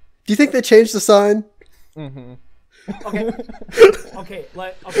you think they changed the sign? Mm-hmm. Okay.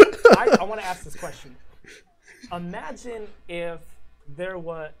 I want to ask this question. Imagine if there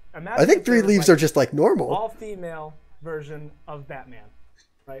was. I think 3 leaves are just like normal. All-female version of Batman,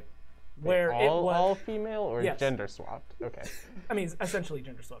 right? Where all female or gender swapped? Okay. I mean, essentially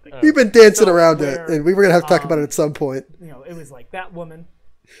gender swapping. We've been dancing around it, and we were gonna have to talk about it at some point. You know, it was like Batwoman,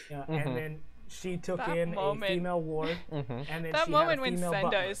 and then she took a female ward, and then that she moment had a female when Senda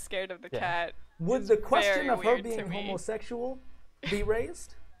butler. is scared of the cat. Would the question of her being homosexual be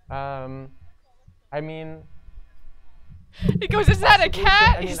raised? I mean, he goes, "Is that a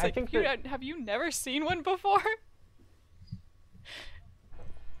cat?" I mean, He's like, "Have you never seen one before?"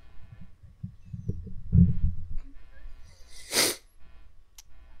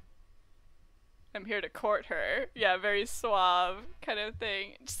 I'm here to court her. Yeah, very suave kind of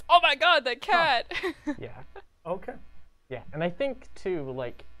thing. Just, oh my god, that cat! Yeah. Okay. Yeah, and I think, too,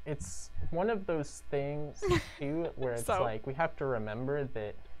 like, it's one of those things, too, where it's like, we have to remember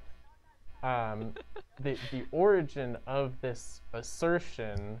that the origin of this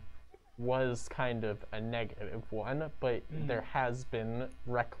assertion was kind of a negative one, but there has been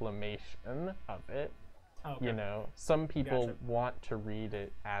reclamation of it. Okay. You know, some people want to read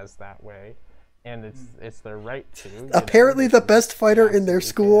it as that way, and it's their right to. Apparently, the best fighter in their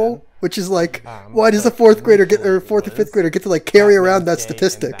school, which is like, why does a 4th grader get, or 4th or 5th grader get to like carry around that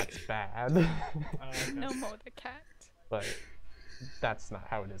statistic? That's bad. No more the cat. But that's not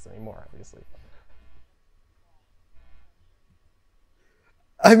how it is anymore, obviously.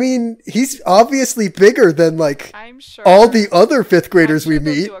 I mean, he's obviously bigger than like I'm sure, all the other 5th graders we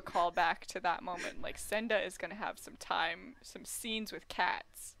meet. Do a call back to that moment. Like, Senda is gonna have some scenes with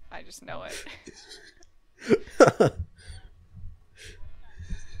cats. I just know it.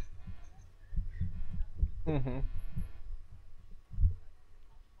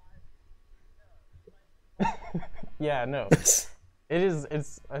 Yeah, no. It's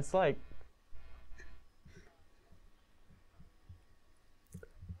like.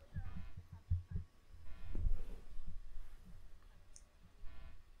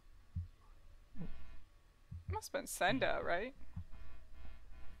 Must have been Senda, right?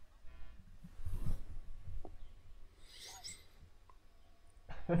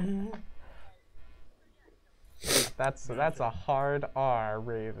 That's a hard R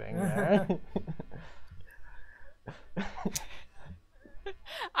raving there.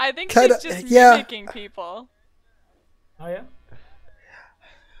 I think she's just mimicking people. Oh yeah.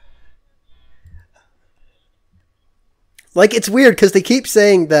 Like, it's weird because they keep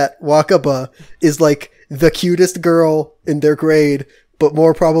saying that Wakaba is like the cutest girl in their grade, but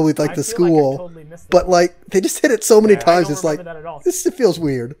more probably like the school. Totally but like they just hit it so many times. It's like this feels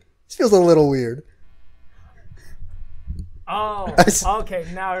weird. This feels a little weird. Oh, okay.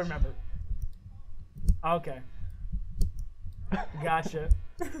 Now I remember. Okay. Gotcha.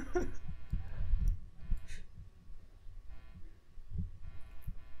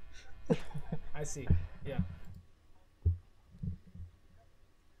 I see. Yeah.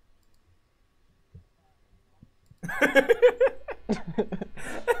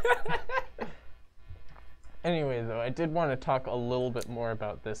 Anyway, though, I did want to talk a little bit more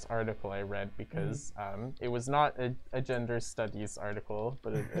about this article I read because it was not a gender studies article,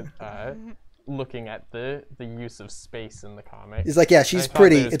 but looking at the use of space in the comic. He's like, yeah, she's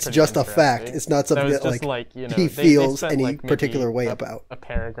pretty. It's just a fact. It's not something that like you know, he feels any like particular way about. A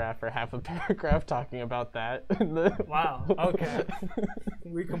paragraph or half a paragraph talking about that. Wow. Okay.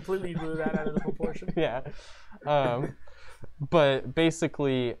 We completely blew that out of the proportion. Yeah. But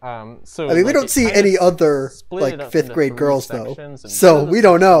basically, so I mean, we don't see any other like fifth grade girls though, so we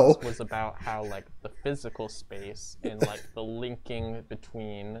don't know. Was about how like the physical space and like the linking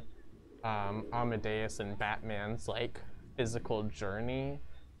between Amadeus and Batman's like physical journey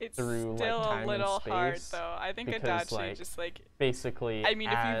through still like time a little and space, hard though. I think Adachi like, just like basically. I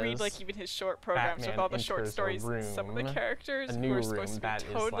mean, if you read like even his short programs Batman with all the short stories, some of the characters who are supposed to be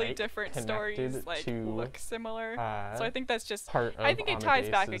totally like, different stories like look similar. So I think that's just part of I think it ties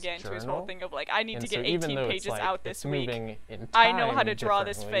back again journal. To his whole thing of like I need and to get so 18 pages like, out this week. I know how to draw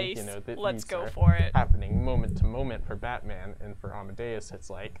this face. You know, Let's go for it. Happening moment to moment for Batman, and for Amadeus,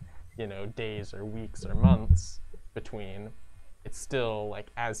 it's like you know days or weeks or months between. It's still like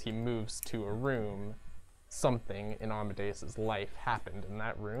as he moves to a room, something in Amadeus's life happened in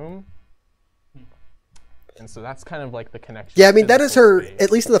that room. And so that's kind of like the connection. Yeah, I mean, that is her, at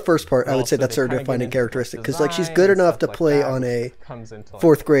least in the first part, I would say that's her defining characteristic. Because like she's good enough to play on a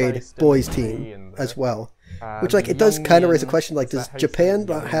fourth grade boys team as well. Which like it does kind of raise a question, like does Japan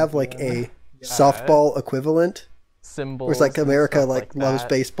not have like a softball equivalent? Symbols where it's like America like loves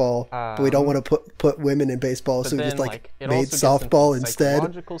baseball, but we don't want to put women in baseball, so we just like made softball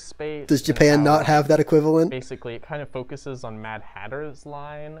instead. Does Japan not have that equivalent? Basically, it kind of focuses on Mad Hatter's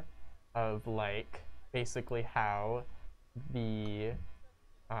line of like basically how the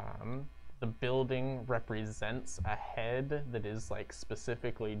building represents a head that is like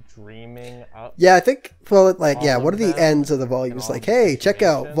specifically dreaming up. Yeah, I think. Well, like, yeah, one of the ends of the volume is like, "Hey, check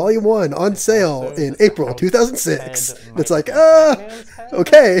out Volume 1 on sale in April 2006." And it's like,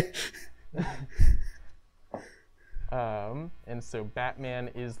 okay. And so Batman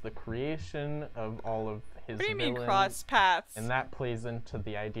is the creation of all of his What do you villains, mean cross paths? and that plays into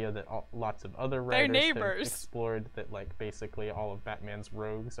the idea that lots of other writers have explored that like basically all of Batman's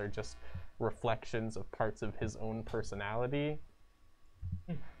rogues are just reflections of parts of his own personality.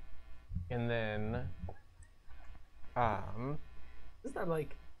 And then doesn't that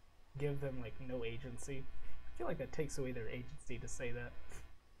like give them like no agency? I feel like that takes away their agency to say that.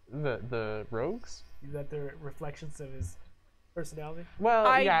 The rogues? That they're reflections of his personality?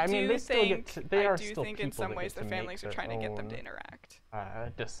 Well, yeah, I mean, they still get they are still people. I do think in some ways the families are trying to get them to interact.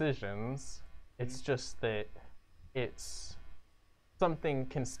 Decisions. It's just that it's something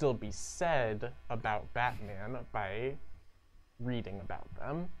can still be said about Batman by reading about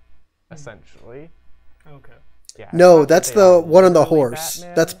them, essentially. Okay. Yeah. No, that's the one on the horse.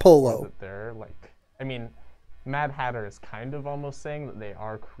 Batman, that's Polo. That they're like, I mean, Mad Hatter is kind of almost saying that they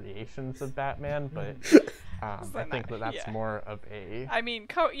are creations of Batman, but I think that's more of a. I mean,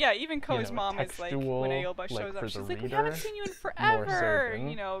 even Ko's mom is like when Aoba shows up, she's like, "We haven't seen you in forever,"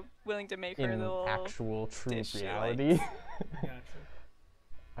 you know, willing to make her the little actual true reality.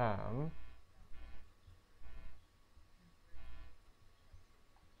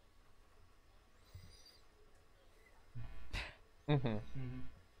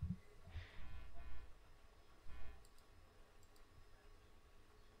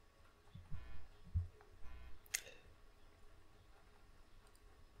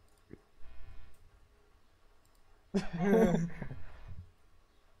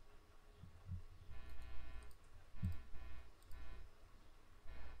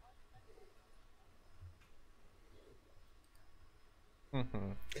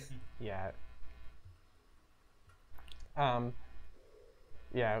 Yeah.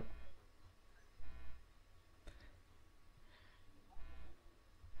 Yeah.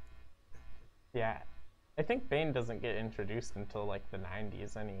 Yeah. I think Bane doesn't get introduced until like the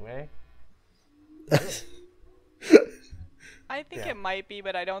 90s anyway. I think it might be,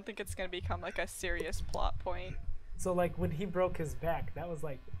 but I don't think it's gonna become like a serious plot point. So like when he broke his back, that was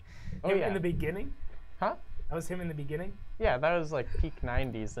like him in the beginning? Huh? That was him in the beginning? Yeah, that was like peak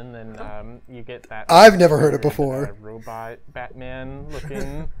 90s, and then you get that. I've never heard it before. Robot Batman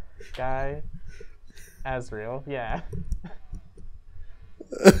looking guy. Azrael, yeah.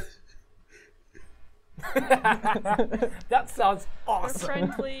 That sounds awesome. They're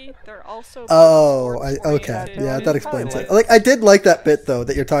friendly. They're also okay, yeah, that explains it. Like I did like that bit though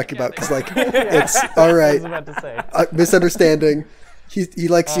that you're talking about because like it's all right. I was about to say. Misunderstanding. He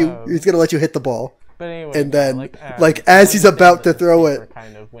likes you. He's gonna let you hit the ball. But anyway, and then like as he's about to throw it,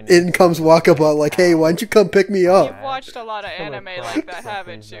 in comes Wakaba like, "Hey, why don't you come pick me up?" You've watched a lot of anime like that,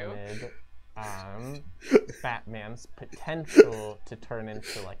 haven't you? Batman's potential to turn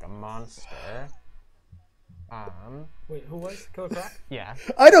into like a monster. Wait, who was Killer Croc? Yeah.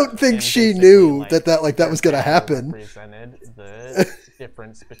 I don't think she knew like, that was gonna happen. Represented the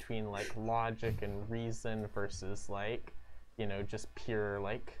difference between like logic and reason versus like, you know, just pure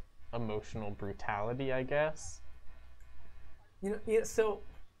like emotional brutality, I guess. You know, yeah, so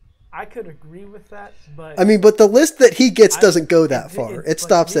I could agree with that, but I mean, but the list that he gets doesn't go that far. It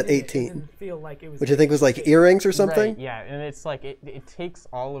stops at 18, which I think was like earrings or something. Right, yeah, and it's like it takes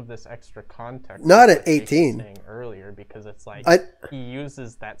all of this extra context. Not at 18. Saying earlier, because it's like he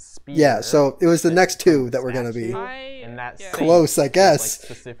uses that spear. Yeah, so it was the next two that were gonna be close, I guess. Like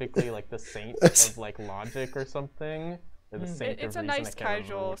specifically, like the saint of like logic or something. It's a nice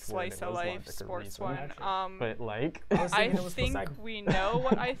casual slice of life sports one. But like, I think we know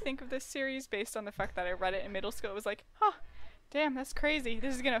what I think of this series based on the fact that I read it in middle school. It was like, huh, damn, that's crazy.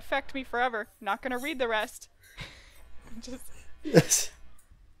 This is gonna affect me forever. Not gonna read the rest. Just. Yes.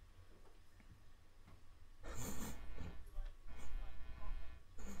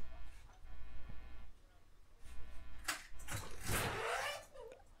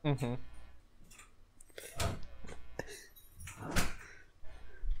 Mm-hmm.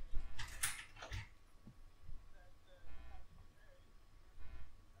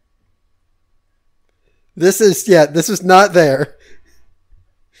 This was not there.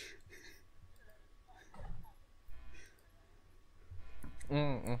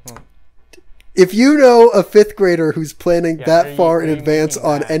 Mm-hmm. If you know a 5th grader who's planning that far in advance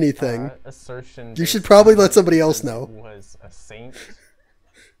on anything, you should probably let somebody else know. Was a saint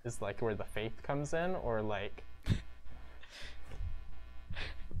is like where the faith comes in, or like.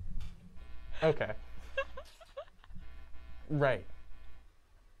 Okay. Right.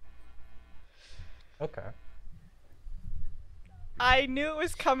 Okay. I knew it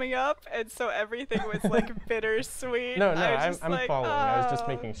was coming up, and so everything was like bittersweet. No, I'm like, following. I was just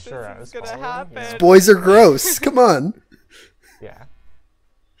making sure I was gonna following. Happen. These boys are gross. Come on. Yeah.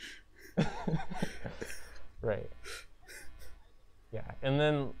 Right. Yeah, and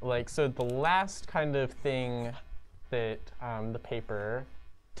then like so the last kind of thing that the paper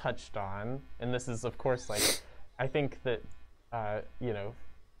touched on, and this is of course like I think that you know,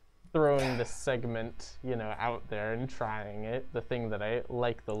 throwing this segment, you know, out there and trying it, the thing that I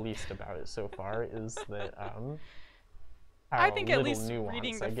like the least about it so far is that I think at least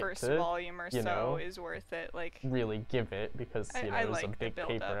reading the first volume or so is worth it. Like really give it, because you know it was like a big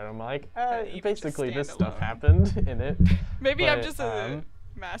paper, and I'm like, basically this stuff happened in it. Maybe I'm just a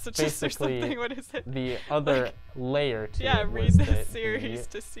masochist or something. What is it? The other layer to it read was this that series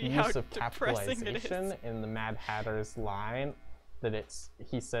to see how use of depressing it is. In the Mad Hatter's line, that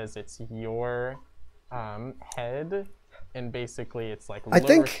he says it's your head, and basically it's like I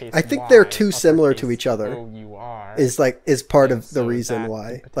think they're too similar to each other. Is part of the reason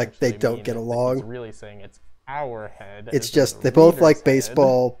why like they don't get along. It's really saying it's our head. It's just they both like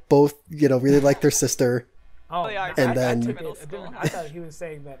baseball, both really like their sister. Oh, and then I thought he was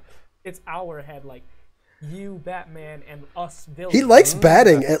saying that it's our head, like you, Batman, and us villains. He likes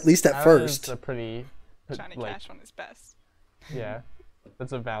batting, at least at first. That's a pretty Johnny Cash on his best. Yeah,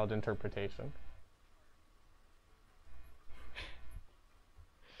 that's a valid interpretation.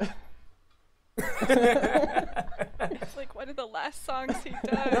 It's like one of the last songs he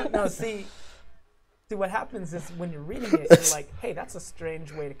does. No, see, what happens is when you're reading it, you're like, hey, that's a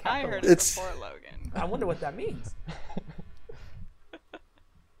strange way to capitalize. I heard it before, Logan. I wonder what that means.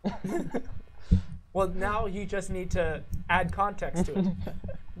 Well, now you just need to add context to it.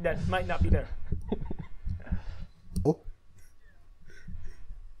 That might not be there. Oh.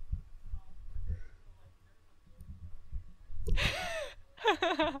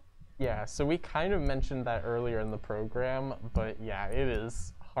 Yeah, so we kind of mentioned that earlier in the program, but yeah, it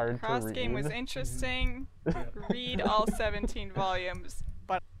is hard to read. Cross game was interesting. Read all 17 volumes,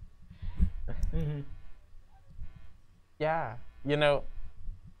 but yeah, you know,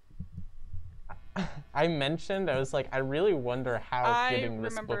 I mentioned, I was like, I really wonder how getting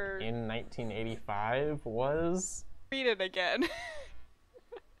this book in 1985 was. Read it again.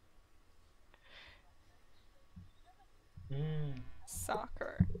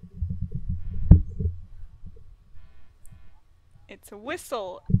 Soccer. It's a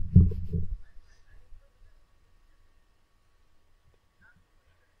whistle.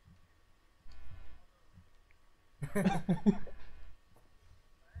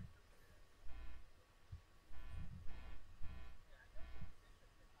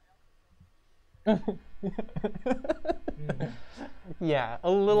 Yeah, a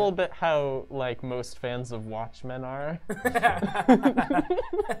little bit how like most fans of Watchmen are.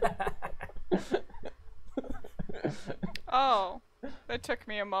 Oh, it took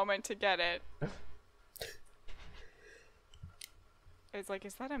me a moment to get it. It's like,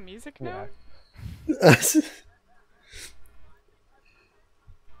 is that a music note?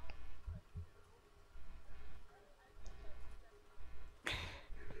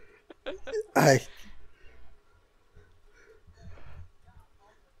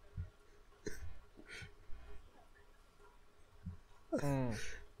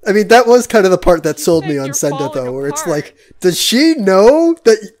 I mean, that was kind of the part that sold me on Senda, though, where it's like, does she know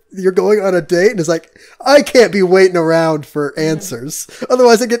that you're going on a date? And it's like, I can't be waiting around for answers.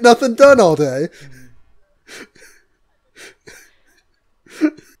 Otherwise, I get nothing done all day.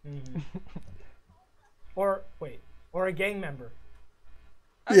 Or a gang member.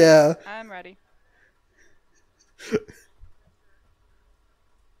 Okay, yeah. I'm ready.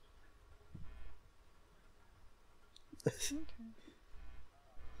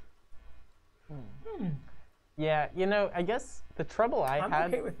 Yeah, you know, I guess the trouble I'm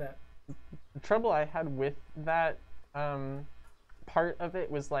okay with that. The trouble I had with that part of it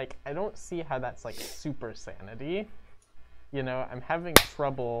was like, I don't see how that's like super sanity. You know, I'm having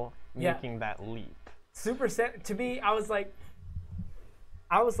trouble making that leap. Super sanity, to me, I was like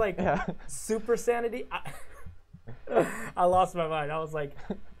super sanity. I lost my mind. I was like,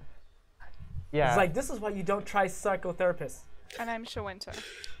 yeah. It's like, this is why you don't try psychotherapists. And I'm Shawinta.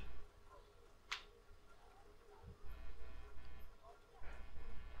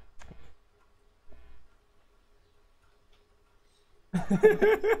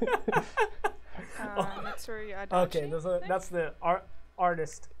 Okay, that's the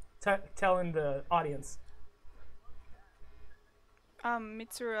artist telling the audience.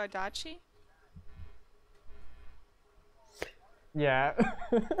 Mitsuru Adachi? Yeah.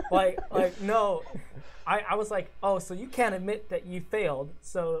 like no. I was like, oh, so you can't admit that you failed.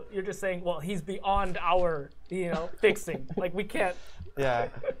 So you're just saying, well, he's beyond our, fixing. Like, we can't. Yeah.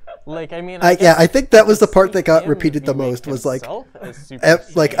 Like, I mean, I think that was the part that got repeated the most, was like,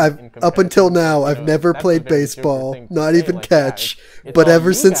 up until now, I've never played baseball, not even catch, but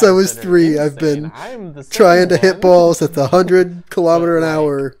ever since I was 3, I've been trying to hit balls at the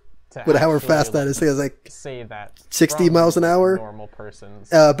 100-kilometer-an-hour, however fast that is. I think it's like 60 miles an hour,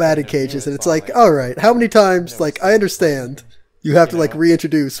 batting cages, and it's like, all right, how many times, like, I understand. You have to like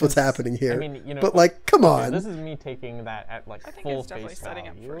reintroduce what's happening here, but like, come on. This is me taking that at like full face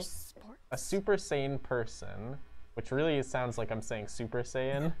value. A super sane person, which really sounds like I'm saying Super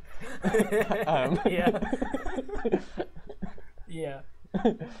Saiyan. Yeah.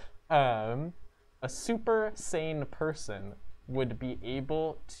 A super sane person would be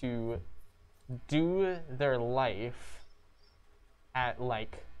able to do their life at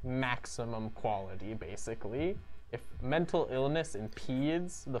like maximum quality, basically. If mental illness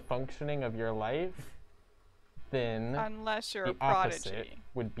impedes the functioning of your life, then unless you're the a prodigy, opposite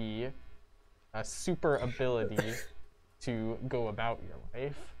would be a super ability to go about your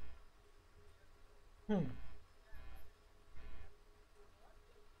life.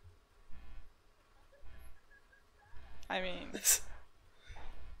 I mean,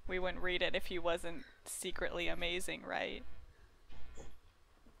 we wouldn't read it if he wasn't secretly amazing, right?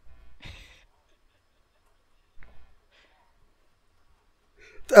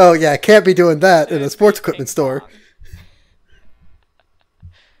 Oh yeah, can't be doing that in a sports equipment store.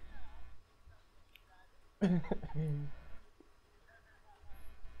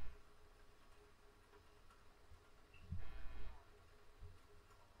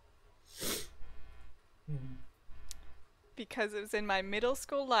 because it was in my middle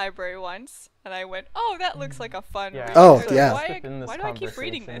school library once, and I went, "Oh, that looks like a fun read." Oh, yeah. Why do I keep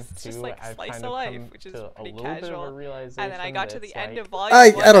reading this? It's just like slice of life, which is pretty casual. And then I got to the end of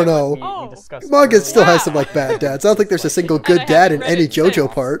volume one. I don't know. Manga still has some like bad dads. I don't think there's a single good dad in any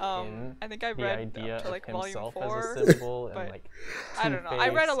JoJo part. I think I read up to like volume 4, but I don't know. I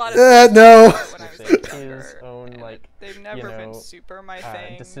read a lot of no. when I was younger. His own like they've never been super my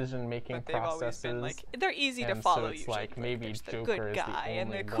thing. Decision-making they've always been like they're easy to and follow. So it's usually, like maybe there's the Joker good guy is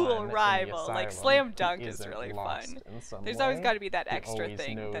and the the cool rival. Like Slam Dunk is really fun. There's always got to be that extra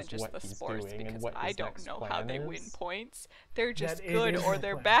thing than just the sports because I don't know how they win points. They're just good or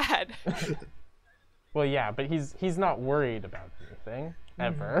they're bad. Well, yeah, but he's not worried about anything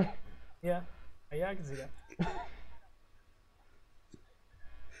ever. Yeah, I can see that.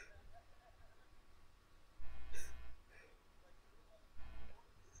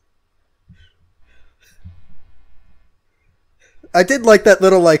 I did like that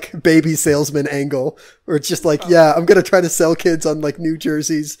little like baby salesman angle where it's just like, yeah, I'm gonna try to sell kids on like New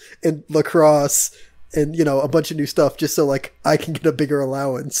Jerseys and lacrosse and a bunch of new stuff just so like I can get a bigger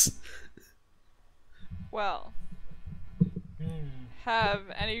allowance. Well, have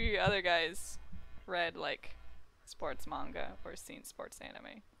any of you other guys read like sports manga or seen sports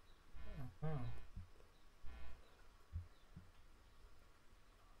anime?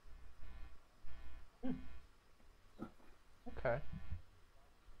 Okay.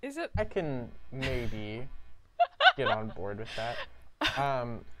 Is it? I can maybe get on board with that.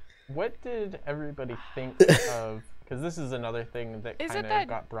 What did everybody think of? Because this is another thing that kind of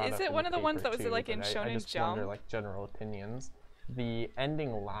got brought up. Is it one of the ones that was like in Shonen I just Jump? wonder, like general opinions. The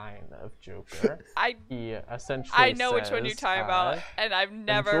ending line of Joker. He essentially I know says, which one you're talking about, and I've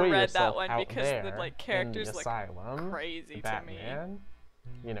never read that one because the like characters look crazy Batman,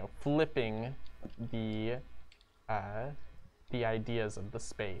 to me. Flipping the ideas of the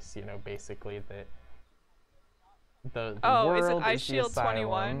space. Basically that the world is the asylum.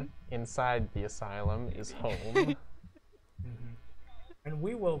 21? Inside the asylum is home. And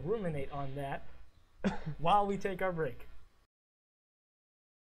we will ruminate on that while we take our break.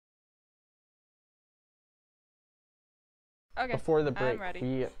 Okay, before the break,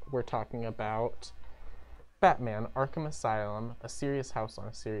 we were talking about Batman Arkham Asylum, A Serious House on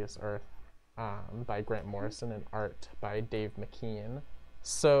a Serious Earth, by Grant Morrison and art by Dave McKean.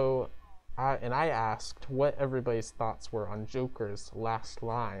 So, and I asked what everybody's thoughts were on Joker's last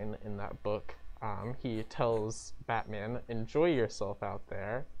line in that book. He tells Batman, "Enjoy yourself out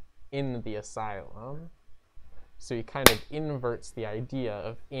there in the asylum." So he kind of inverts the idea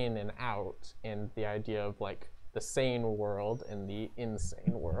of in and out and the idea of like the sane world and the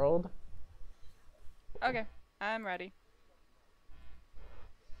insane world. Okay, I'm ready.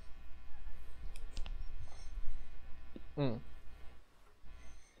 Okay.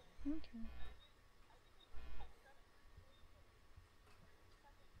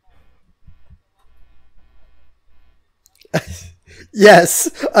 Yes,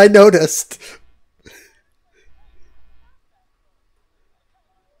 I noticed.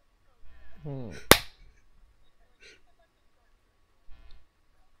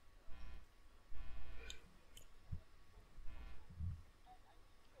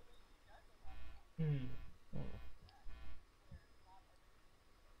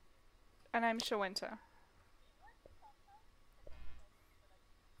 And I'm Shawenta.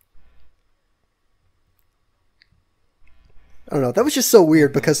 I don't know. That was just so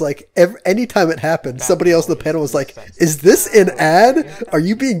weird because, like, anytime it happened, somebody else in the panel was like, "Is this an ad? Are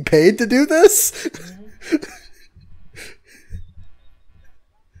you being paid to do this?"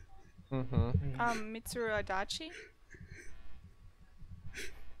 Mitsuru Adachi?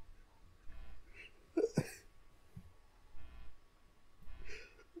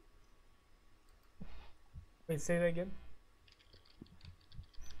 Wait, say that again?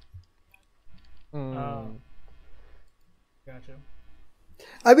 Gotcha.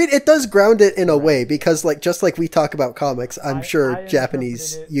 I mean, it does ground it in a way because, like, just like we talk about comics, I'm sure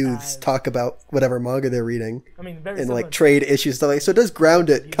Japanese youths talk about whatever manga they're reading, and like trade issues stuff like. So it does ground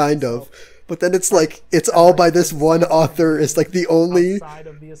it kind of, but then it's like it's all by this one author. Is like the only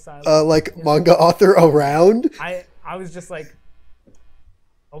like manga author around. I was just like,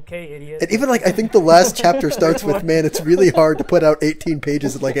 okay, idiot. And even like I think the last chapter starts with, "Man, it's really hard to put out 18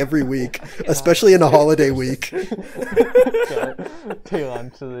 pages like every week, especially in a holiday week." Tail on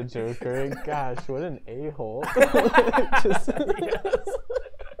to the Joker. Gosh, what an a-hole.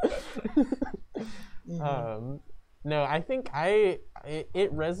 No, I think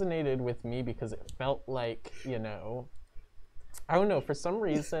it resonated with me because it felt like, I don't know, for some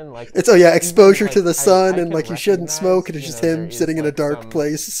reason, like it's exposure to the sun, and like you shouldn't smoke, and it's just him sitting in a dark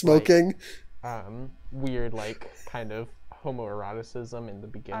place smoking. Like, weird, like, kind of homoeroticism in the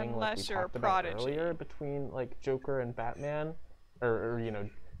beginning, like we talked about earlier, between like Joker and Batman, or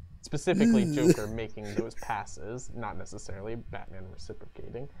specifically Joker making those passes, not necessarily Batman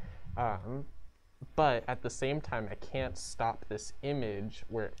reciprocating. But at the same time, I can't stop this image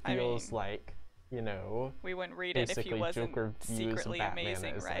where it feels like, we wouldn't read it if he wasn't Joker secretly Batman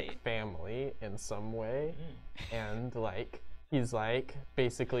amazing, as, right? Like, family in some way, and like he's like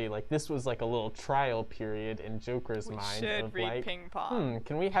basically like this was like a little trial period in Joker's mind of like, ping pong.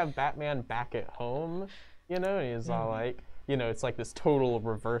 Can we have Batman back at home? And he's all like, it's like this total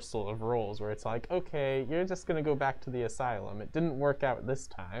reversal of roles where it's like, okay, you're just gonna go back to the asylum. It didn't work out this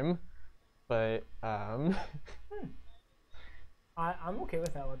time, but I'm okay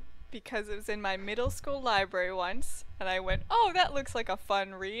with that one. Because it was in my middle school library once, and I went, "Oh, that looks like a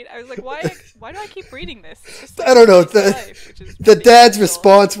fun read." I was like, "Why do I keep reading this?" It's just, like, I don't know the dad's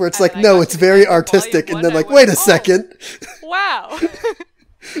response where it's like, "No, it's very artistic," and then like, "Wait a second." Wow.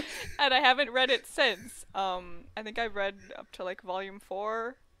 And I haven't read it since. I think I read up to like volume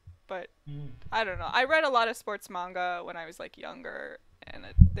 4, but I don't know. I read a lot of sports manga when I was like younger, and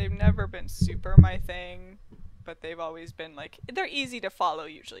they've never been super my thing. But they've always been like, they're easy to follow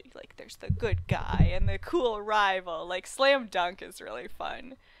usually. Like there's the good guy and the cool rival. Like Slam Dunk is really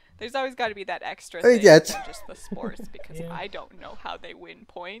fun. There's always got to be that extra thing than just the sports, because I don't know how they win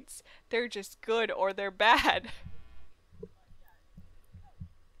points. They're just good or they're bad.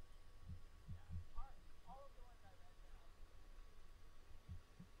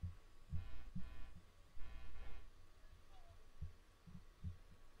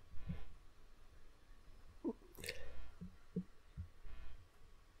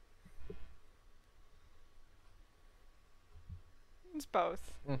 It's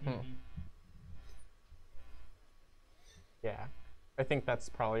both. Yeah, I think that's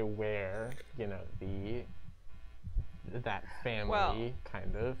probably where that family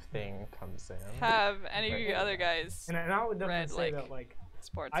kind of thing comes in. Have any of you other guys and I would definitely say that like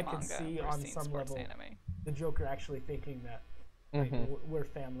sports I manga can see on some level anime. The Joker actually thinking that like, we're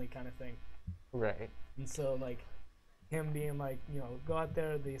family kind of thing. Right. And so like him being like, go out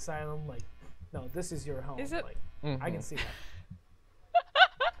there the asylum, like, no, this is your home. Is it? Like, I can see that.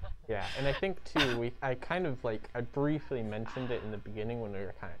 Yeah, and I think too, I kind of like, I briefly mentioned it in the beginning when we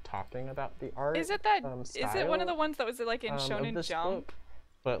were kind of talking about the art. Is it that? Is it one of the ones that was like in Shonen Jump? Book,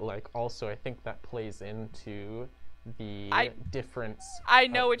 but like also, I think that plays into the difference. I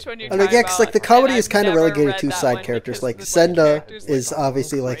know which one you're talking about. Yeah, because like the comedy is kind of relegated to side characters. Like Senda is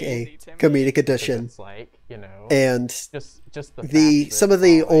obviously like a comedic addition, like, and just some of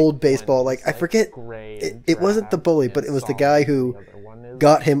the old baseball, like I forget, it wasn't the bully, but it was the guy who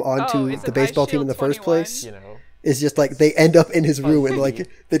got him onto the baseball team in the first place. Is just like they end up in his room and like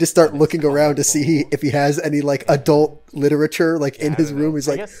they just start looking around to see if he has any like adult literature like in his room. He's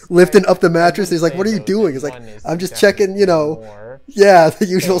like lifting up the mattress. He's like, "What are you doing?" He's like, "I'm just checking, the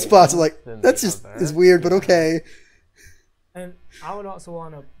usual spots." I'm like, that's just is weird, but okay. And I would also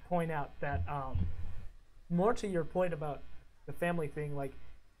want to point out that more to your point about the family thing, like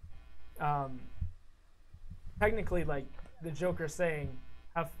technically, like the Joker saying,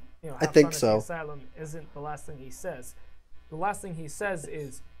 have I think fun at the asylum isn't the last thing he says. The last thing he says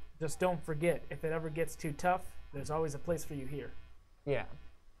is, just don't forget, if it ever gets too tough, there's always a place for you here. Yeah,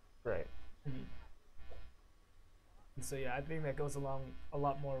 right. And so yeah, I think that goes along a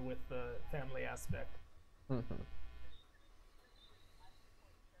lot more with the family aspect.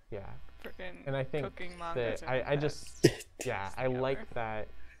 Yeah, and I think that I just I like that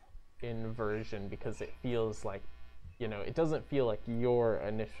inversion because it feels like, it doesn't feel like your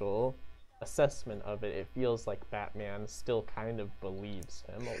initial assessment of it. It feels like Batman still kind of believes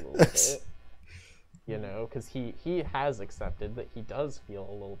him a little bit, because he has accepted that he does feel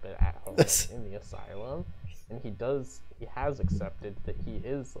a little bit at home in the asylum, and he has accepted that he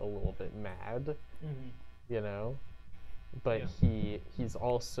is a little bit mad, but he's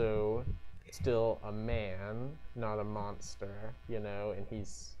also still a man, not a monster, and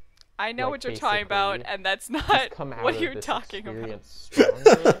he's. I know what you're talking about, and that's not what you're talking about.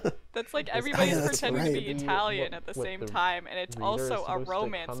 That's like everybody's pretending to be Italian at the same time, and it's also a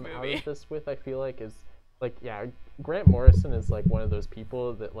romance movie. I feel like is like, Grant Morrison is like one of those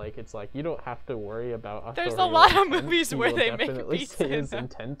people that like it's like you don't have to worry about. There's a lot of movies where they make beats in his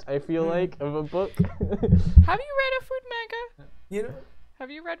intent. I feel like of a book. Have you read a food manga?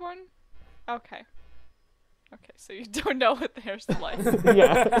 Have you read one? Okay. Okay, so you don't know what theirs like.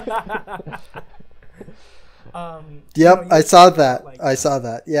 Yeah. Yep, I saw that. Like, I saw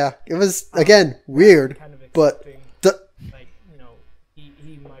that. Yeah, it was again weird, kind of but like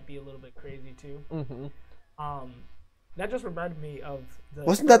he might be a little bit crazy too. That just reminded me of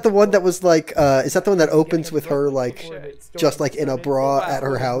wasn't that the one that was like is that the one that opens with her like just like in a bra at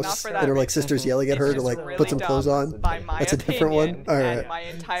her house and her like sister's yelling at her to like really put some clothes on? That's a different one. All right. My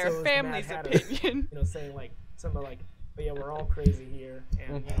entire family's opinion. Saying like something like, "But yeah, we're all crazy here,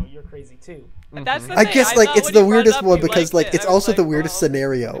 and you're crazy too." And that's the I guess like it's the weirdest one because like it's also the weirdest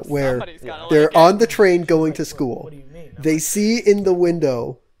scenario where they're on the train going to school. What do you mean? They see in the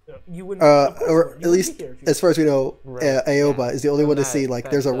window. Or at least as far as we know, Aoba is the only one to see like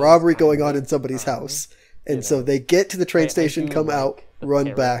there's a robbery going on in somebody's house, and so they get to the train station, come out,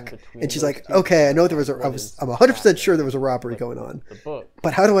 run back, and she's like, "Okay, I know I'm 100% sure there was a robbery going on,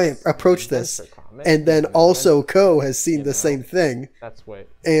 but how do I approach this?" And then also Ko has seen the same thing,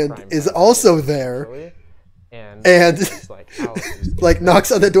 and is also there, and like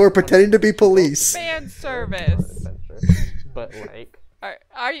knocks on the door pretending to be police. Fan service, but like.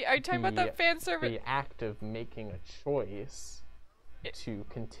 Are you talking about the fan service? The act of making a choice to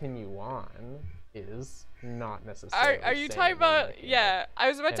continue on is not necessarily. Are you talking about? Yeah, I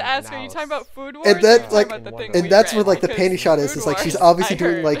was about to ask. Are you talking about Food Wars? And that like, and that's what like the panty shot is. It's like she's obviously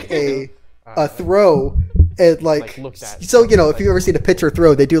doing like a throw, and like so if you've ever seen a pitcher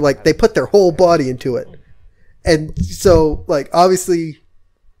throw, they do like they put their whole body into it, and so like obviously,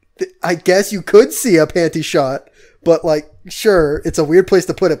 I guess you could see a panty shot. But, like, sure, it's a weird place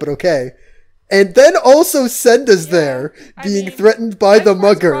to put it, but okay. And then also Senda's there, being threatened by the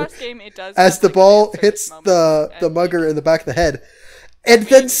mugger as the ball hits the mugger in the back of the head. And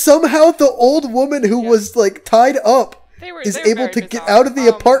then somehow the old woman who was, like, tied up is able to get out of the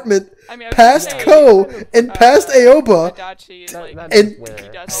apartment past Ko and past Aoba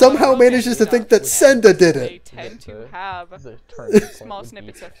and somehow manages to think that Senda did it. They tend to have small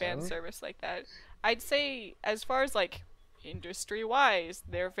snippets of fan service like that. I'd say, as far as, like, industry-wise,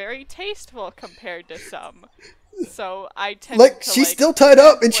 they're very tasteful compared to some. So I tend to, like, she's still tied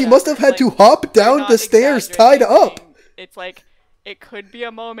up, and she must have had to hop down the stairs tied up. It's like, it could be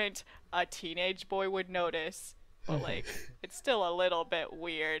a moment a teenage boy would notice, but, like, it's still a little bit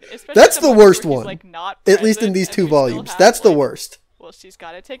weird. That's the worst one, like, at least in these two volumes. That's the worst. Well, she's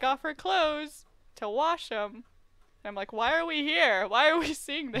got to take off her clothes to wash them. And I'm like, why are we here? Why are we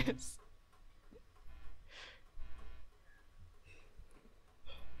seeing this?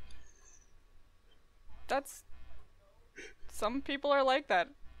 That's some people are like that.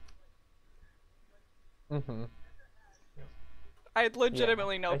 I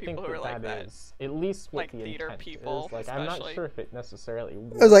legitimately know people who are like that. Is at least what like the theater intent people. Is. Like especially. I'm not sure if it necessarily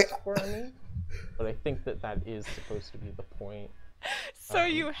I was like, for me, but I think that is supposed to be the point. So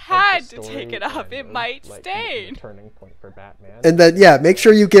you had to take it off. It might stain. Turning point for Batman. And then make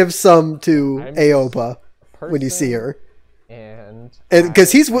sure you give some to Aoba when you see her. And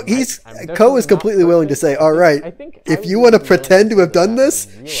because Ko is completely willing to say, all right, if you want to pretend to have done this,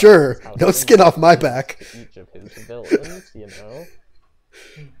 sure, no skin off my back. Each of his villains, you know.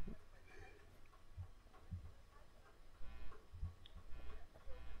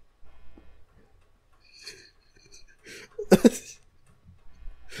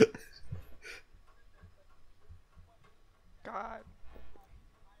 God.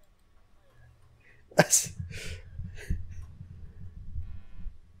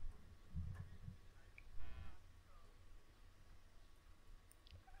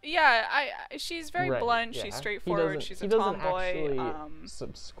 Yeah, she's very blunt. She's straightforward. She's a tomboy.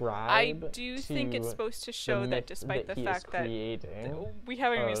 Subscribe. I do think it's supposed to show that despite the fact that we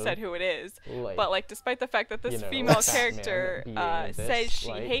haven't even said who it is, but like despite the fact that this female character says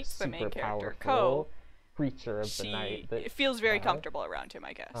she hates the main character, Ko, creature of the night, it feels very comfortable around him,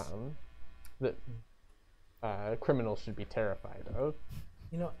 I guess. That criminals should be terrified of.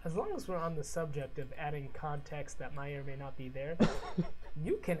 You know, as long as we're on the subject of adding context that may or may not be there,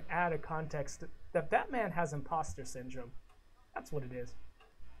 you can add a context that Batman has imposter syndrome. That's what it is.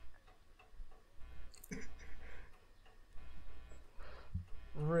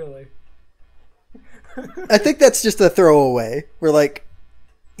 Really? I think that's just a throwaway. Where, like,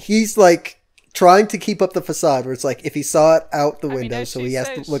 he's, like, trying to keep up the facade where it's like if he saw it out the window, so he has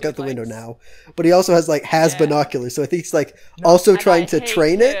to look out the window now. But he also has like binoculars, so I think he's like also trying to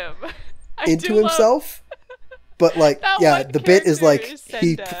train it into himself. But like the bit is like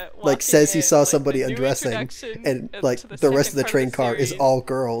he like says he saw somebody undressing, and like the rest of the train car is all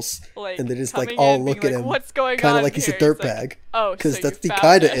girls, and they just like all look at him, kind of like he's a dirtbag. Oh, because that's he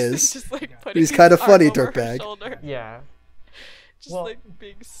kind of is. He's kind of funny dirtbag. Yeah. Just like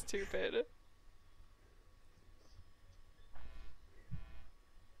being stupid.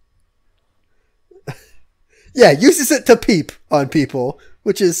 Yeah, uses it to peep on people,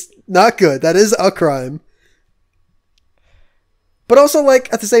 which is not good. That is a crime. But also,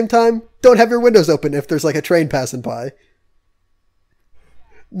 like, at the same time, don't have your windows open if there's, like, a train passing by.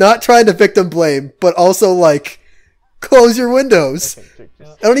 Not trying to victim blame, but also, like, close your windows.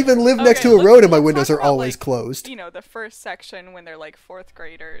 I don't even live next to a road and my windows are always closed. You know, the first section when they're, like, 4th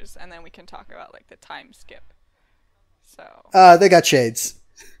graders, and then we can talk about, like, the time skip. So. They got shades.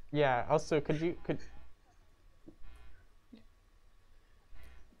 Yeah, also,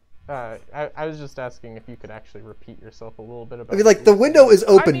 I was just asking if you could actually repeat yourself a little bit about. I mean, like, the window is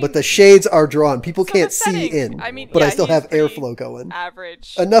open, but the shades are drawn. People can't see in. But I still have airflow going.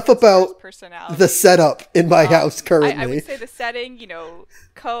 Average. Enough about the setup in my house currently. I would say the setting, you know,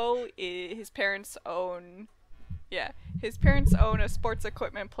 his parents own a sports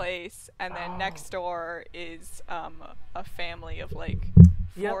equipment place, and then next door is a family of, like,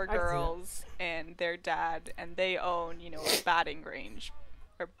 4 girls and their dad, and they own, you know, a batting range.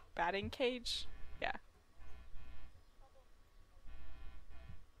 Batting cage? Yeah.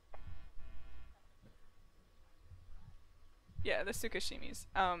 Yeah, the Tsukishimis.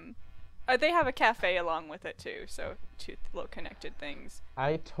 They have a cafe along with it too, so 2 little connected things.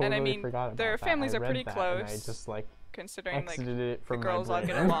 I totally forgot about their that. families are pretty close. And I just, like, considering, like, it the girls all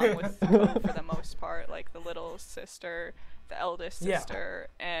get along with for the most part, like the little sister, the eldest sister,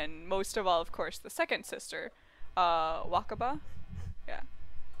 and most of all, of course, the second sister, Wakaba. Yeah.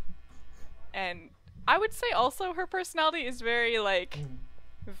 And I would say also her personality is very, like,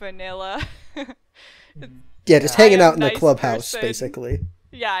 vanilla. Yeah, just hanging out in the clubhouse, basically.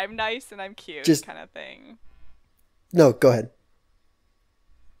 Yeah, I'm nice and I'm cute, just kind of thing. No, go ahead.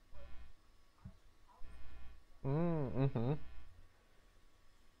 Mm-hmm.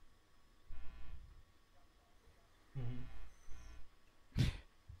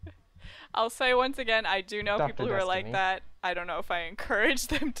 I'll say once again, I do know Dr. people who are like that. I don't know if I encourage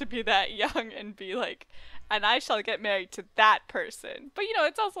them to be that young and be like, and I shall get married to that person. But, you know,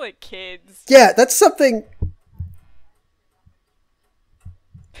 it's also like kids. Yeah, that's something.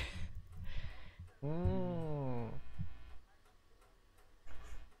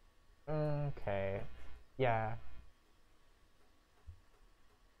 Okay. Yeah.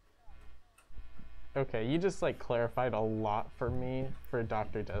 Okay, you just, like, clarified a lot for me for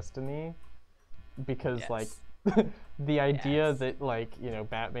Dr. Destiny, because like the idea that, like, you know,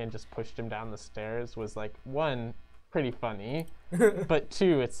 Batman just pushed him down the stairs was, like, 1, pretty funny, but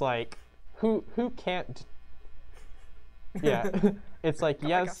 2, it's like, who can't it's like,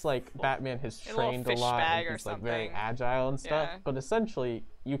 yes, like, Batman has trained a lot and he's, like, very agile and stuff, but essentially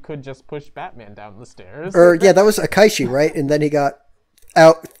you could just push Batman down the stairs. Or that was Akaishi, right? And then he got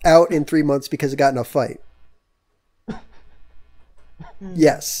out in 3 months because it got in a fight.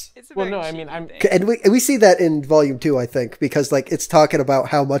 Yes. Well, no, I mean, and we see that in volume 2, I think, because, like, it's talking about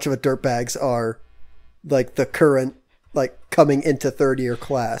how much of a dirtbags are, like, the current, like, coming into 3rd-year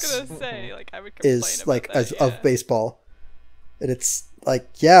class. I was gonna say, like, I would complain is about like that, of baseball, and it's like,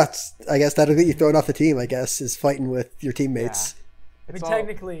 I guess that'll get you thrown off the team. I guess is fighting with your teammates. I mean,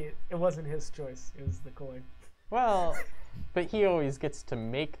 technically, it wasn't his choice; it was the coin. Well. But he always gets to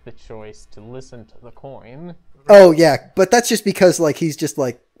make the choice to listen to the coin. Oh, yeah. But that's just because, like, he's just,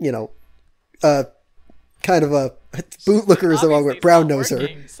 like, you know, kind of a bootlicker is the wrong word. Brown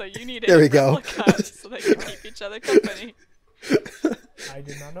noser. So you need there we go. So they can keep each other company. I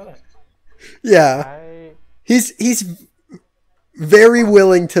did not know that. Yeah. He's very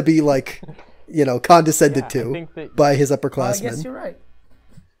willing to be, like, you know, condescended to by his upperclassmen. I guess you're right.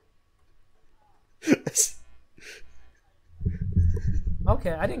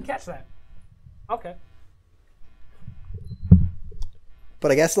 Okay, I didn't catch that. Okay.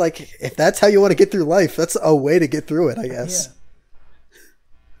 But I guess, like, if that's how you want to get through life, that's a way to get through it, I guess.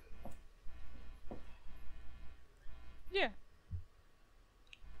 Yeah.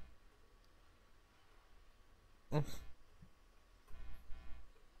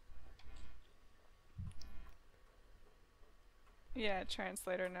 Yeah,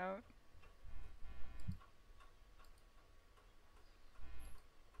 translator note.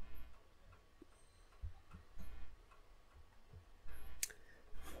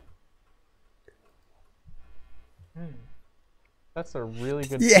 That's a really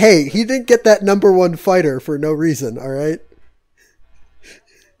good. Yeah, hey, he didn't get that #1 fighter for no reason. All right.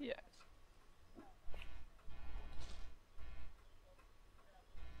 Yeah.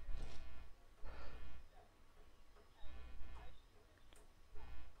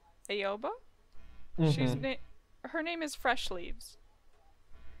 Ayoba? Mm-hmm. Her name is Fresh Leaves.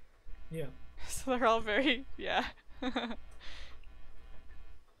 Yeah. So they're all very,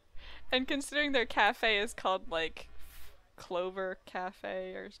 And considering their cafe is called, like, Clover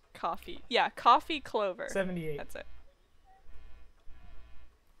Cafe or Coffee. Yeah, Coffee Clover. 78. That's it.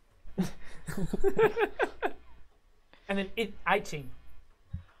 And then Iching.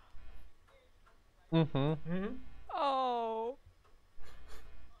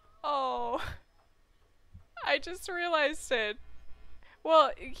 Oh. I just realized it.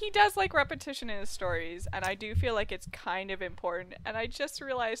 Well, he does like repetition in his stories, and I do feel like it's kind of important. And I just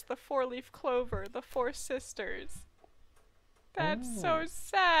realized the 4-leaf clover, the 4 sisters. That's so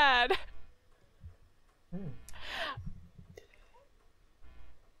sad.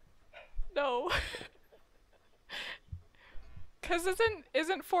 No. Cause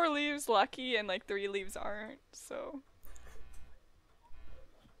isn't 4 leaves lucky and like 3 leaves aren't, so.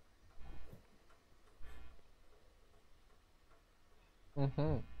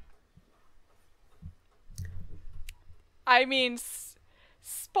 I mean,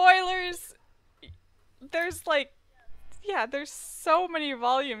 spoilers. There's like, yeah, there's so many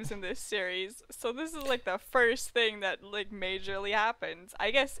volumes in this series, so this is like the first thing that like majorly happens. I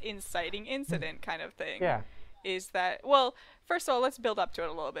guess inciting incident kind of thing. Yeah. Is that, well, first of all, let's build up to it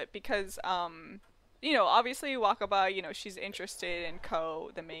a little bit because, you know, obviously Wakaba, you know, she's interested in Ko,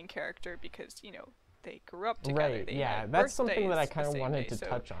 the main character, because, you know, they grew up together. Right, they yeah, that's something that I kind of wanted to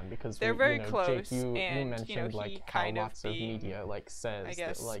touch on because they're very you know, close. Jake, you and, mentioned you know, like how lots of media like says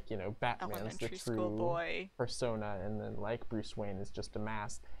that like, you know, Batman's the true persona and then like Bruce Wayne is just a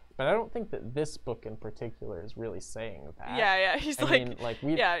mask. But I don't think that this book in particular is really saying that. Yeah, he's like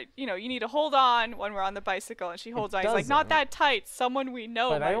yeah, you know, you need to hold on when we're on the bicycle, and she holds on. He's like, not that tight. Someone we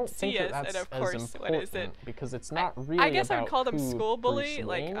know might see us. And of course, what is it? Because it's not really. I guess about I would call them who school bully. Bruce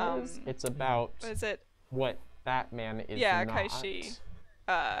Like, Wayne is. It's about what is it? What Batman is yeah, not. Kaishi.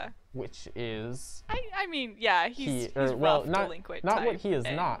 Which is. I mean, yeah, he's well, rough, not delinquent not type, what he is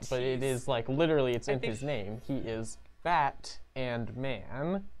not, but it is like literally it's in his name. He is Bat and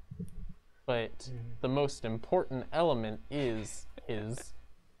Man. But the most important element is his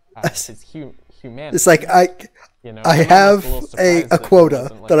humanity. It's like I have a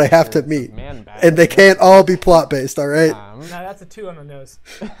quota that I have to meet, and they can't all be plot based. All right. No, that's a 2 on the nose.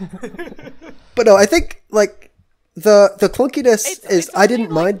 But no, I think like the clunkiness is I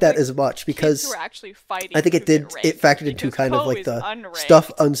didn't mind that as much because I think it factored into kind of like the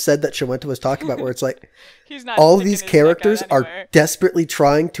stuff unsaid that Shawenta was talking about, where it's like all these characters are desperately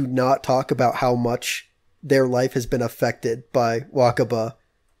trying to not talk about how much their life has been affected by Wakaba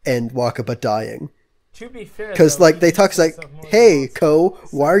and Wakaba dying. To be fair, because like they talk like, hey Ko,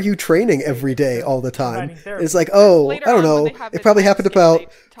 why are you training every day all the time? And it's like, oh, I don't know, it probably happened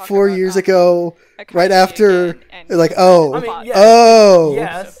about 4 years ago, right after. Like, oh,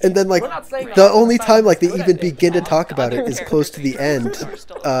 yes. And then like the only time like they even begin to talk about it is close to the end,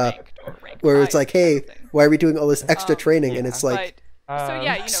 where it's like, hey, why are we doing all this extra training? And it's like,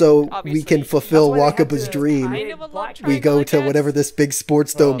 so we can fulfill Wakaba's dream. We go to whatever this big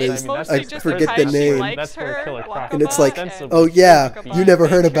sports dome is. I forget the name. And it's like, oh yeah, you never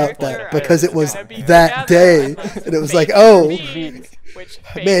heard about that because it was that day. And it was like, oh,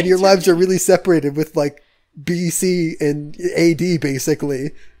 man, your lives are really separated with like BC and AD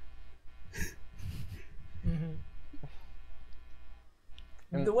basically.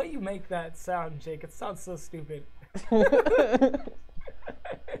 The way you make that sound, Jake, it sounds so stupid.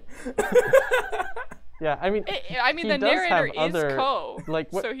 Yeah, I mean, the narrator is Ko, like,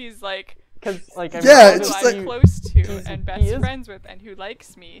 so he's like, because like, yeah, it's who just I'm close to and best friends with, and who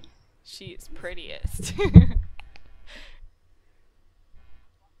likes me, she's prettiest.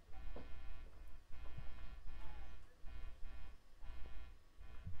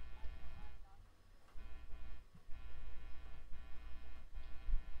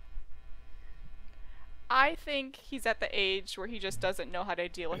 I think he's at the age where he just doesn't know how to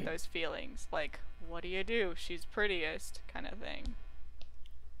deal with those feelings. Like, what do you do? She's prettiest, kind of thing.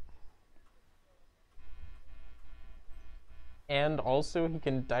 And also he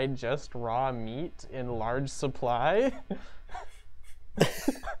can digest raw meat in large supply.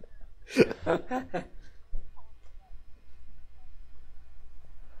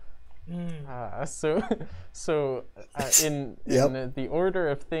 In the order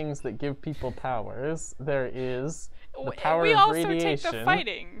of things that give people powers, there is the power of radiation. We also take the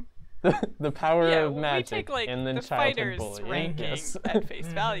fighting. The power of magic, we take, like, and then the childhood fighters' bullying. ranking Yes. at face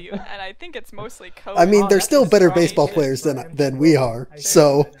value, and I think it's mostly Ko. I mean, they're still better baseball players than we are,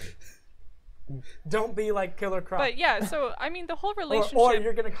 so. Don't be like Killer Croc. But yeah, so I mean, the whole relationship. Or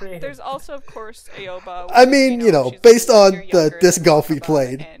you're gonna create. There's also, of course, Aoba. I mean, based on the disc golf he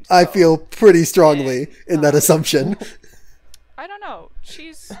played, I feel pretty strongly in that assumption. I don't know.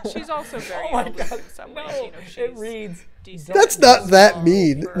 She's also very aloof in some ways. No, you know, it reads. That's not that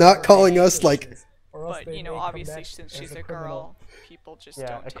mean. Not calling us like. But you know, obviously, since she's a girl, people just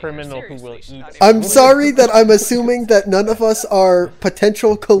don't take criminal her who will seriously. eat. I'm sorry that I'm assuming that none of us are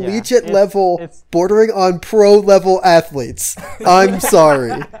potential collegiate level, bordering on pro level athletes. I'm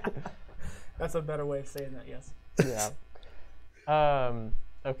sorry. That's a better way of saying that. Yes. Yeah.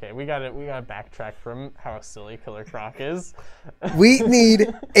 Okay, we gotta backtrack from how silly Killer Croc is. We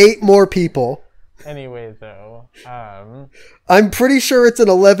need 8 more people. Anyway, though, I'm pretty sure it's an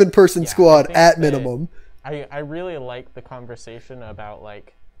 11-person squad at minimum. I really like the conversation about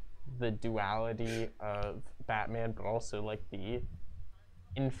like the duality of Batman, but also like the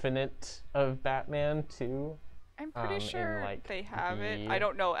infinite of Batman too. I'm pretty sure like, they have it. I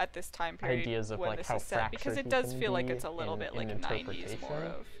don't know at this time period ideas of when like this how is set, because it does feel like it's a little bit like 90s more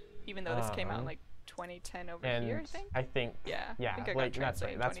of, even though this came out in like 2010 over here, I think. Yeah, I think like that's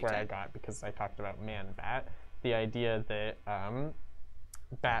where I got, because I talked about Man-Bat, the idea that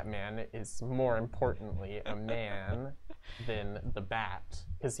Batman is more importantly a man than the Bat,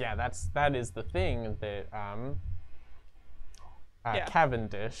 because that is the thing that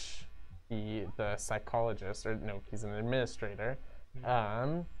Cavendish, the psychologist, or no, he's an administrator,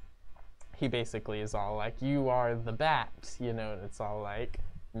 he basically is all like, you are the Bat, you know, and it's all like,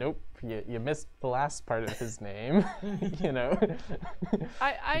 nope, you missed the last part of his name, you know.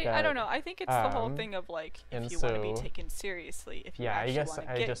 I don't know. I think it's the whole thing of like, if you want to be taken seriously, if you actually want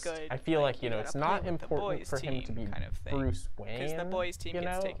to get good, I feel like, you know, it's not important for him to be kind of thing, Bruce Wayne, because the boys team you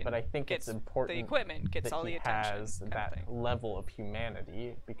know, gets taken, but I think it's important the equipment gets all the attention, has that level of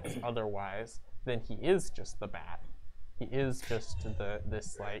humanity, because otherwise, then he is just the Bat. He is just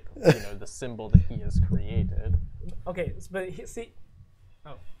this like, you know, the symbol that he has created. Okay, but see.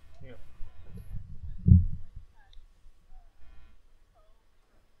 Oh, yeah.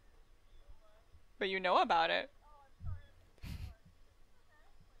 But you know about it.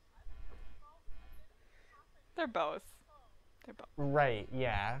 They're both. Right,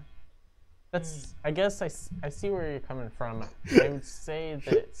 yeah. That's, I guess I see where you're coming from. I would say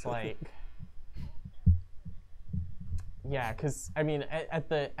that it's like, yeah, because I mean, at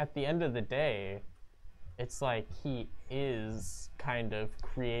the end of the day, it's like he is kind of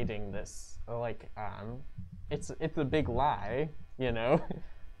creating this, like, it's a big lie, you know.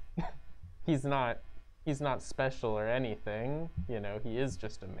 he's not special or anything, you know. He is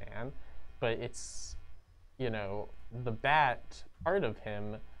just a man, but it's, you know, the Bat part of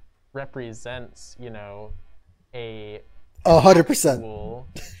him represents, you know, 100%.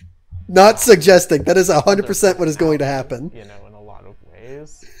 Not suggesting that is 100% what is going to happen. You know, in a lot of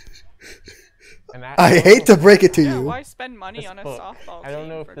ways. And I hate to break it to you. Why spend money on a softball team? I don't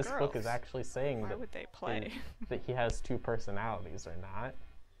know if for this girls? book is actually saying why would they play? that he has 2 personalities or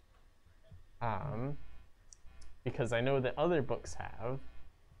not. Because I know that other books have,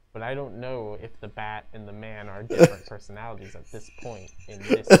 but I don't know if the Bat and the Man are different personalities at this point in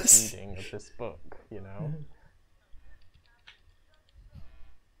this reading of this book, you know?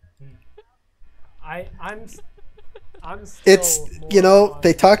 I'm still, it's, you know,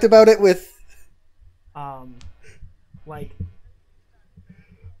 they talked about it with like,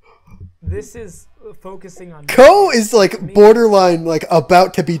 this is focusing on Ko is like borderline like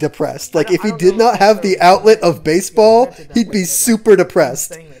about to be depressed. Like if he did not have the outlet of baseball, he'd be super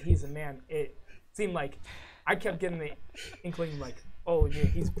depressed. Saying that he's a man, it seemed like I kept getting the inkling like, oh yeah,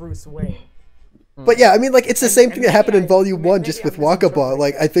 he's Bruce Wayne. But yeah, I mean, like, it's the same thing that happened in Volume 1 just with Wakaba.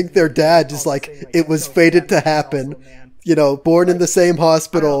 Like, I think their dad just, like, it was fated to happen. You know, born in the same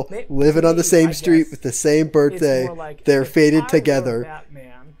hospital, living on the same street with the same birthday. They're fated together.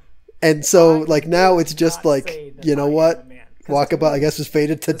 And so, like, now it's just like, you know what? Wakaba, I guess, was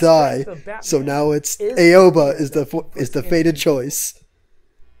fated to die. So now it's Aoba is the fated choice.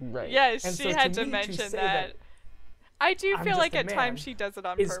 Right. Yes, she had to mention that. I do feel like at times she does it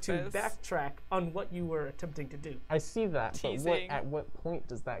on purpose. To backtrack on what you were attempting to do. I see that, but at what point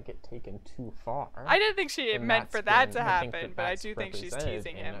does that get taken too far? I didn't think she meant for that to happen, but I do think she's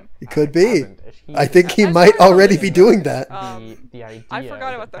teasing him. It could be. I think he might already be doing that. The idea I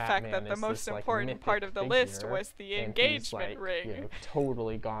forgot about the fact that the most important part of the list was the engagement ring. You know,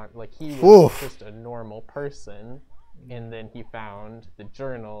 totally gone. Like, he was just a normal person. And then he found the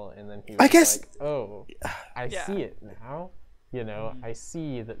journal, and then he was like, oh, I see it now. You know, I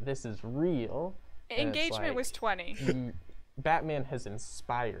see that this is real. Engagement was 20. Batman has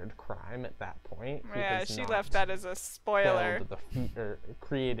inspired crime at that point. Yeah, she left that as a spoiler.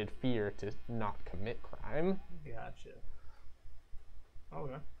 Created fear to not commit crime. Gotcha.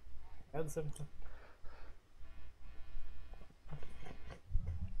 Okay. That's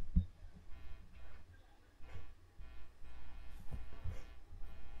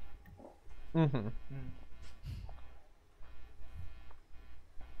Mm-hmm.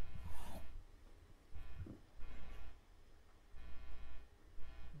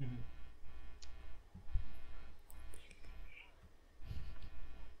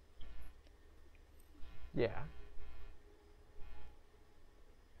 Yeah.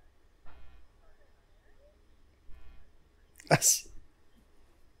 Yes.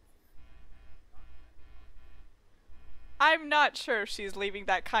 I'm not sure if she's leaving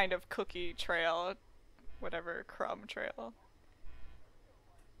that kind of cookie trail, whatever, crumb trail.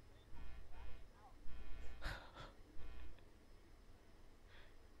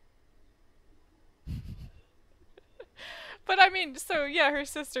 But I mean, so yeah, her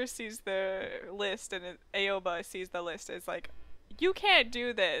sister sees the list, and Aoba sees the list as like, you can't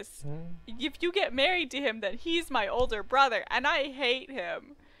do this. If you get married to him, then he's my older brother, and I hate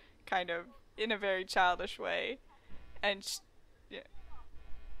him. Kind of, in a very childish way. And, yeah.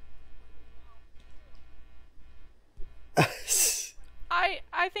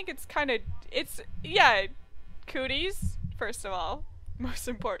 I think it's kind of, yeah, cooties, first of all. Most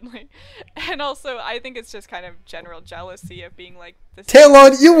importantly. And also, I think it's just kind of general jealousy of being like this.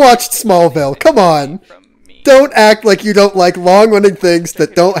 Talon, you watched Smallville. Come on. Don't act like you don't like long-running things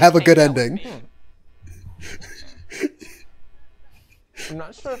that don't have a good ending. I'm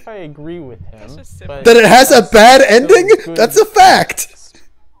not sure if I agree with him. But that it has a bad ending? That's a fact.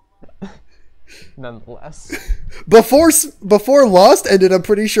 Nonetheless. Before Lost ended, I'm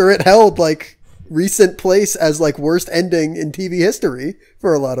pretty sure it held like recent place as like worst ending in TV history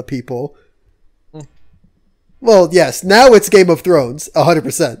for a lot of people. Well, yes, now it's Game of Thrones,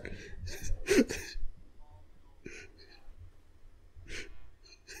 100%.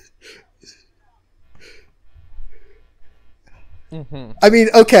 I mean,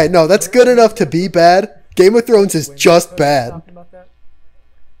 okay, no, that's good enough to be bad. Game of Thrones is just bad.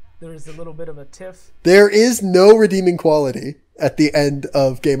 There is a little bit of a tiff. There is no redeeming quality at the end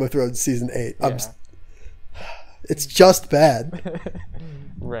of Game of Thrones season 8. Yeah. It's just bad.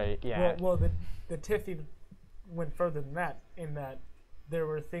 Right, yeah. Well, the tiff even went further than that, in that there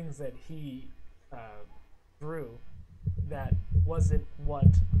were things that he drew that wasn't what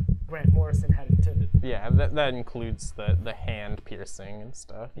Grant Morrison had intended. Yeah, that includes the hand piercing and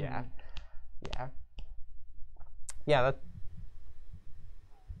stuff. Yeah. Yeah. Yeah, that...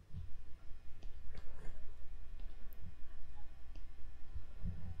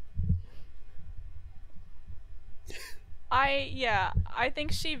 I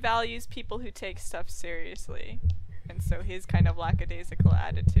think she values people who take stuff seriously. And so his kind of lackadaisical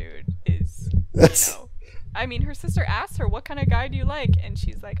attitude is, you know, I mean, her sister asks her, what kind of guy do you like? And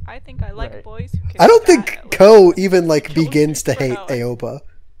she's like, I think I like boys who can I don't think Ko even, like, begins to hate Aoba.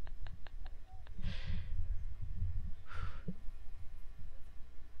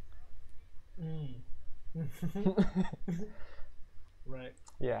 Right.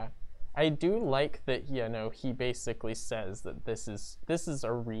 Yeah. I do like that, you know, he basically says that this is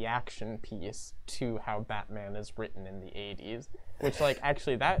a reaction piece to how Batman is written in the 80s, which, like,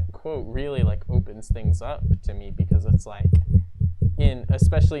 actually that quote really, like, opens things up to me, because it's like,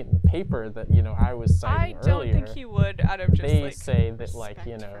 especially in the paper that, you know, I was citing earlier. I don't think he would, out of just, they like, say that, like,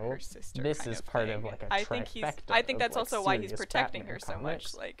 you know, this is part of, like, a trifecta. I think that's also why he's protecting her so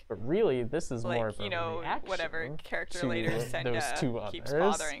much, like. But really, this is more of a you know, reaction whatever character later keeps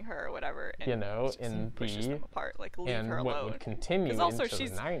bothering her or whatever, and you know, in pushes them apart, like, leave her alone. What would continue into the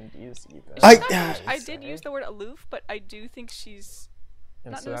 90s even. I did use the word aloof, but I do think she's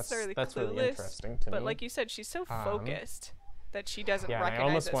not necessarily that's clueless, really interesting to but me. like you said, she's so focused that she doesn't yeah,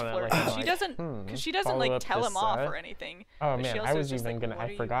 recognize it as flirting. She doesn't, because she doesn't like tell him off or anything. Oh man, I was even gonna.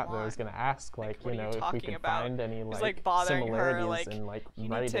 I forgot that I was gonna ask, like, you know, if we can find any like similarities in like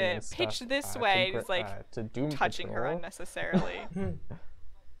writing and stuff. Pitch this way, it's like to Doom touching Patrol. her unnecessarily.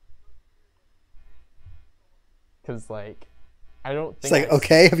 Because like, I don't think it's like,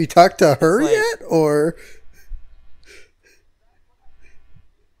 okay, have you talked to her yet, or?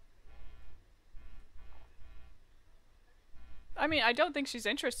 I mean, I don't think she's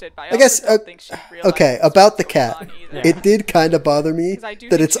interested, but I guess, don't think she realizes okay, about the cat. It did kind of bother me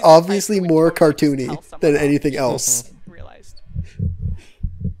that it's obviously more cartoony than anything else. Realized.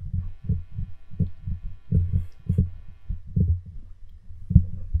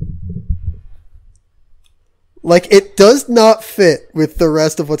 Like, it does not fit with the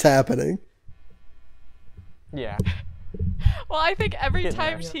rest of what's happening. Yeah. Well, I think every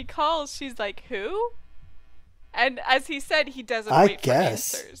time she calls, she's like, who? And as he said, he doesn't wait for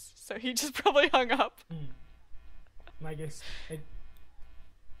answers. So he just probably hung up. I guess.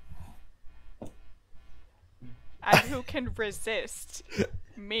 And who can resist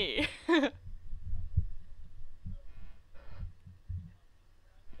me?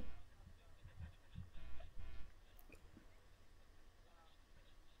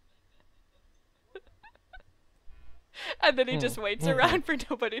 And then he just waits around for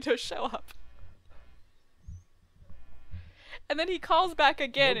nobody to show up. And then he calls back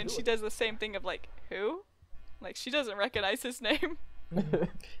again, and she does the same thing of like, who? Like, she doesn't recognize his name.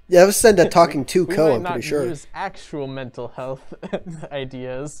 Yeah, I was sent a talking to Co, I'm pretty sure. Use actual mental health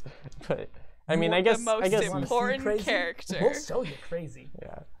ideas, but I mean, I guess the most important character. We'll show you crazy.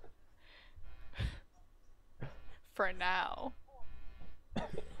 Yeah. For now.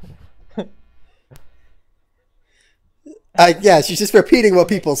 Yeah, she's just repeating what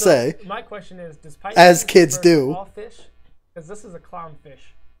people say. My question is, does Pisces as kids do all fish? Because this is a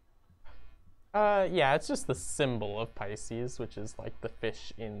clownfish. Yeah, it's just the symbol of Pisces, which is like the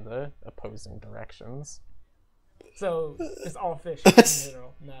fish in the opposing directions. So it's all fish in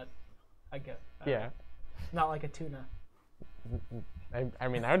general, not like not like a tuna. I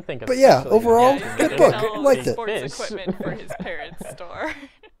mean, I would think. But yeah, overall, good book. I liked it. Sports equipment for his parents' store.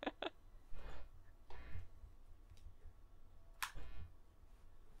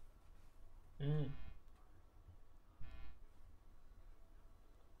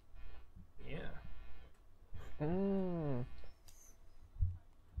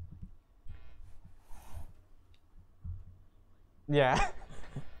 Yeah.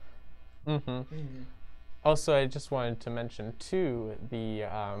 Also, I just wanted to mention too the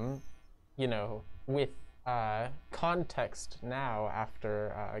you know, with context now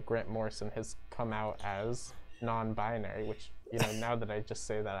after Grant Morrison has come out as non-binary, which, you know, now that I just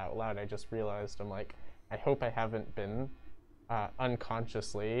say that out loud, I just realized I'm like, I hope I haven't been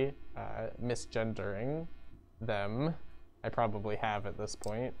unconsciously misgendering them. I probably have at this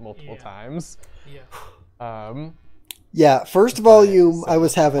point multiple times. Yeah, first volume I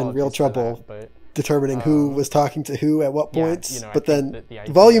was having real trouble determining who was talking to who at what points, you know, but then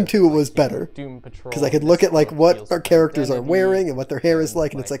volume 2 was better because I could look at like what our characters are wearing and what their hair is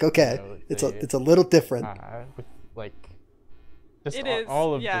like, and it's like, okay, it's a little different. Like just it is,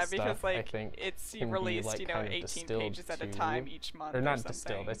 all of yeah, this because stuff, like I think it's released, like, you know, 18 pages at a time each month, or not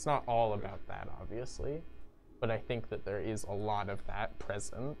distilled. It's not all about that, obviously, but I think that there is a lot of that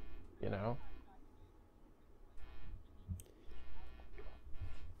present, you know.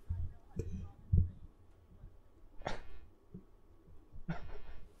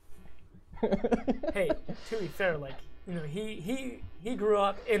 Hey, to be fair, like, you know, he grew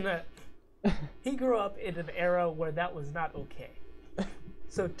up in an era where that was not okay.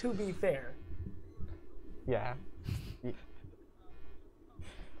 So to be fair. Yeah.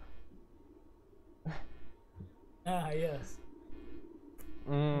 Yes.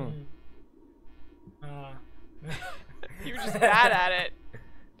 You were just bad at it.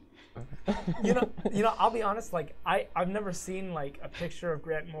 You know, I'll be honest, like, I've never seen like a picture of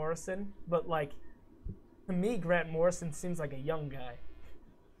Grant Morrison, but like, to me, Grant Morrison seems like a young guy.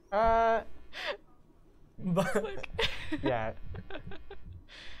 But yeah.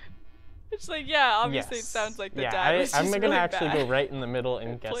 It's like, yeah, obviously it sounds like the dad was just I'm gonna really actually bad go right in the middle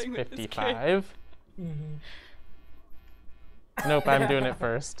and guess 55. Nope, I'm doing it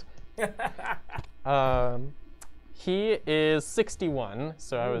first. He is 61,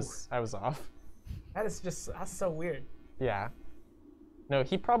 so I was off. That's so weird. Yeah. No,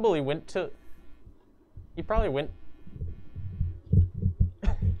 he probably went. I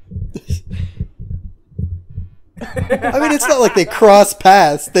mean, it's not like they crossed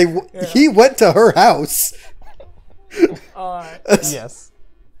paths. He went to her house. Yes.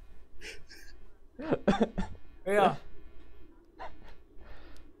 Yeah.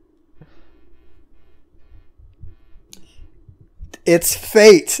 It's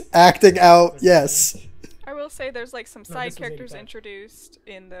fate acting out. Yes. I will say there's like some side characters introduced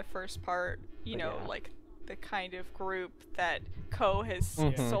in the first part, you know, like the kind of group that Co has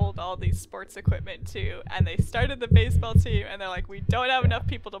sold all these sports equipment to, and they started the baseball team, and they're like, we don't have enough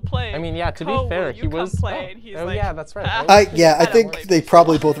people to play. I mean, yeah, to be fair, he was play, and he's like, yeah, that's right. I think they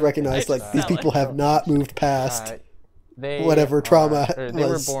probably both recognize like these people have not moved past whatever trauma they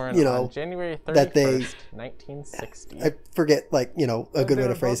was, were born you know, on January 31st, that they 1960. I forget, like, you know, a good way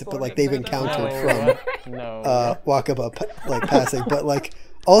to phrase it, but like they've encountered from walkabout like passing, but like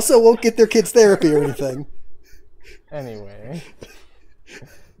also won't get their kids therapy or anything. Anyway,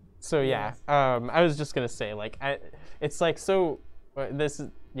 so yeah, I was just gonna say, like, it's like, so this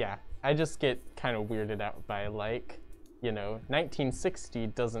is, yeah, I just get kind of weirded out by, like, you know, 1960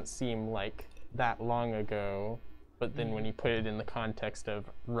 doesn't seem like that long ago, but then when you put it in the context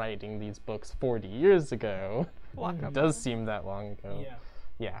of writing these books 40 years ago, it does seem that long ago.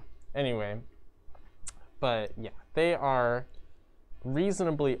 Yeah. Anyway, but yeah, they are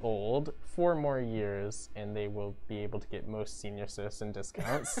reasonably old, 4 more years, and they will be able to get most senior citizen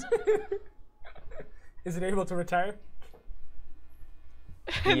discounts. Is it able to retire?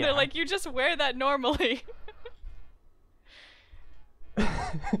 And they're like, you just wear that normally.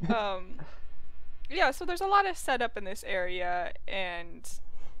 Yeah, so there's a lot of setup in this area, and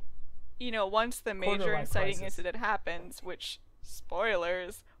once the major inciting incident happens, which,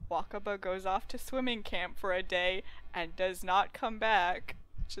 spoilers, Wakaba goes off to swimming camp for a day and does not come back,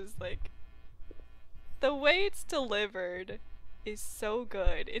 which is like, the way it's delivered is so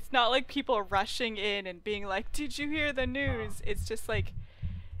good. It's not like people rushing in and being like, did you hear the news? It's just like,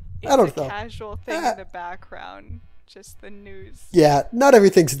 it's a casual thing in the background, just the news. Yeah, not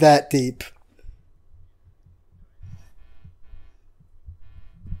everything's that deep.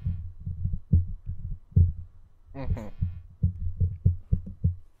 Mm-hmm.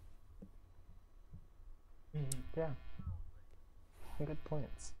 Yeah. Good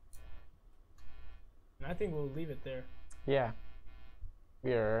points. And I think we'll leave it there. Yeah.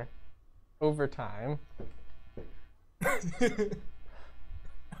 We are over time.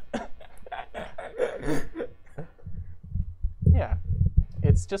 Yeah.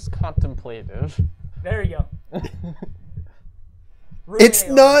 It's just contemplative. There you go. It's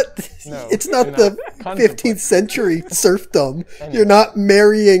not the 15th century serfdom. Anyway. You're not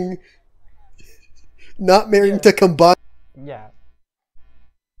marrying to combine. Yeah.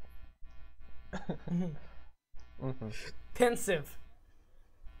 Mm-hmm. Pensive.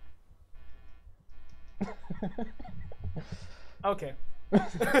 Okay.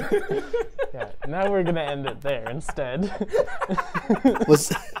 Yeah, now we're gonna end it there instead.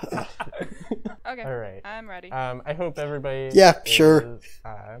 Okay. All right. I'm ready. I hope everybody has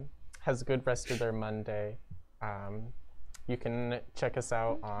a good rest of their Monday. You can check us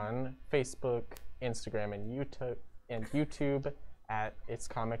out on Facebook, Instagram, and YouTube at It's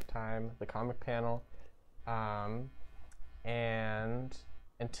Comic Time, the comic panel. And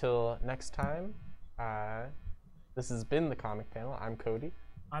until next time, this has been the comic panel. I'm Cody.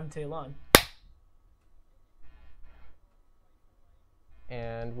 I'm Taylon.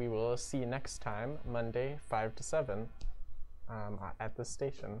 And we will see you next time, Monday, 5 to 7, at this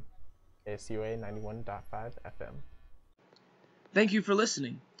station, KSUA 91.5 FM. Thank you for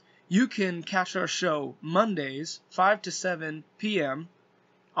listening. You can catch our show Mondays, 5 to 7 p.m.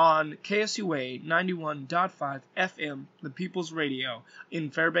 on KSUA 91.5 FM, the People's Radio, in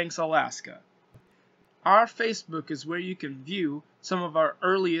Fairbanks, Alaska. Our Facebook is where you can view some of our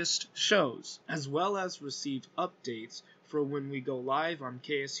earliest shows, as well as receive updates for when we go live on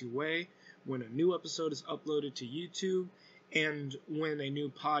KSUA, when a new episode is uploaded to YouTube, and when a new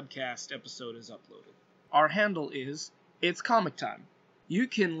podcast episode is uploaded. Our handle is It's Comic Time. You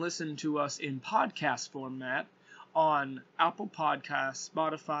can listen to us in podcast format on Apple Podcasts,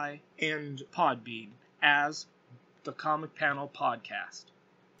 Spotify, and Podbean as the Comic Panel Podcast.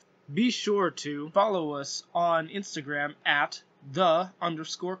 Be sure to follow us on Instagram at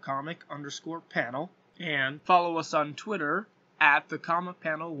 _comic_panel and follow us on Twitter at the Comic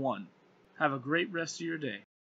Panel 1. Have a great rest of your day.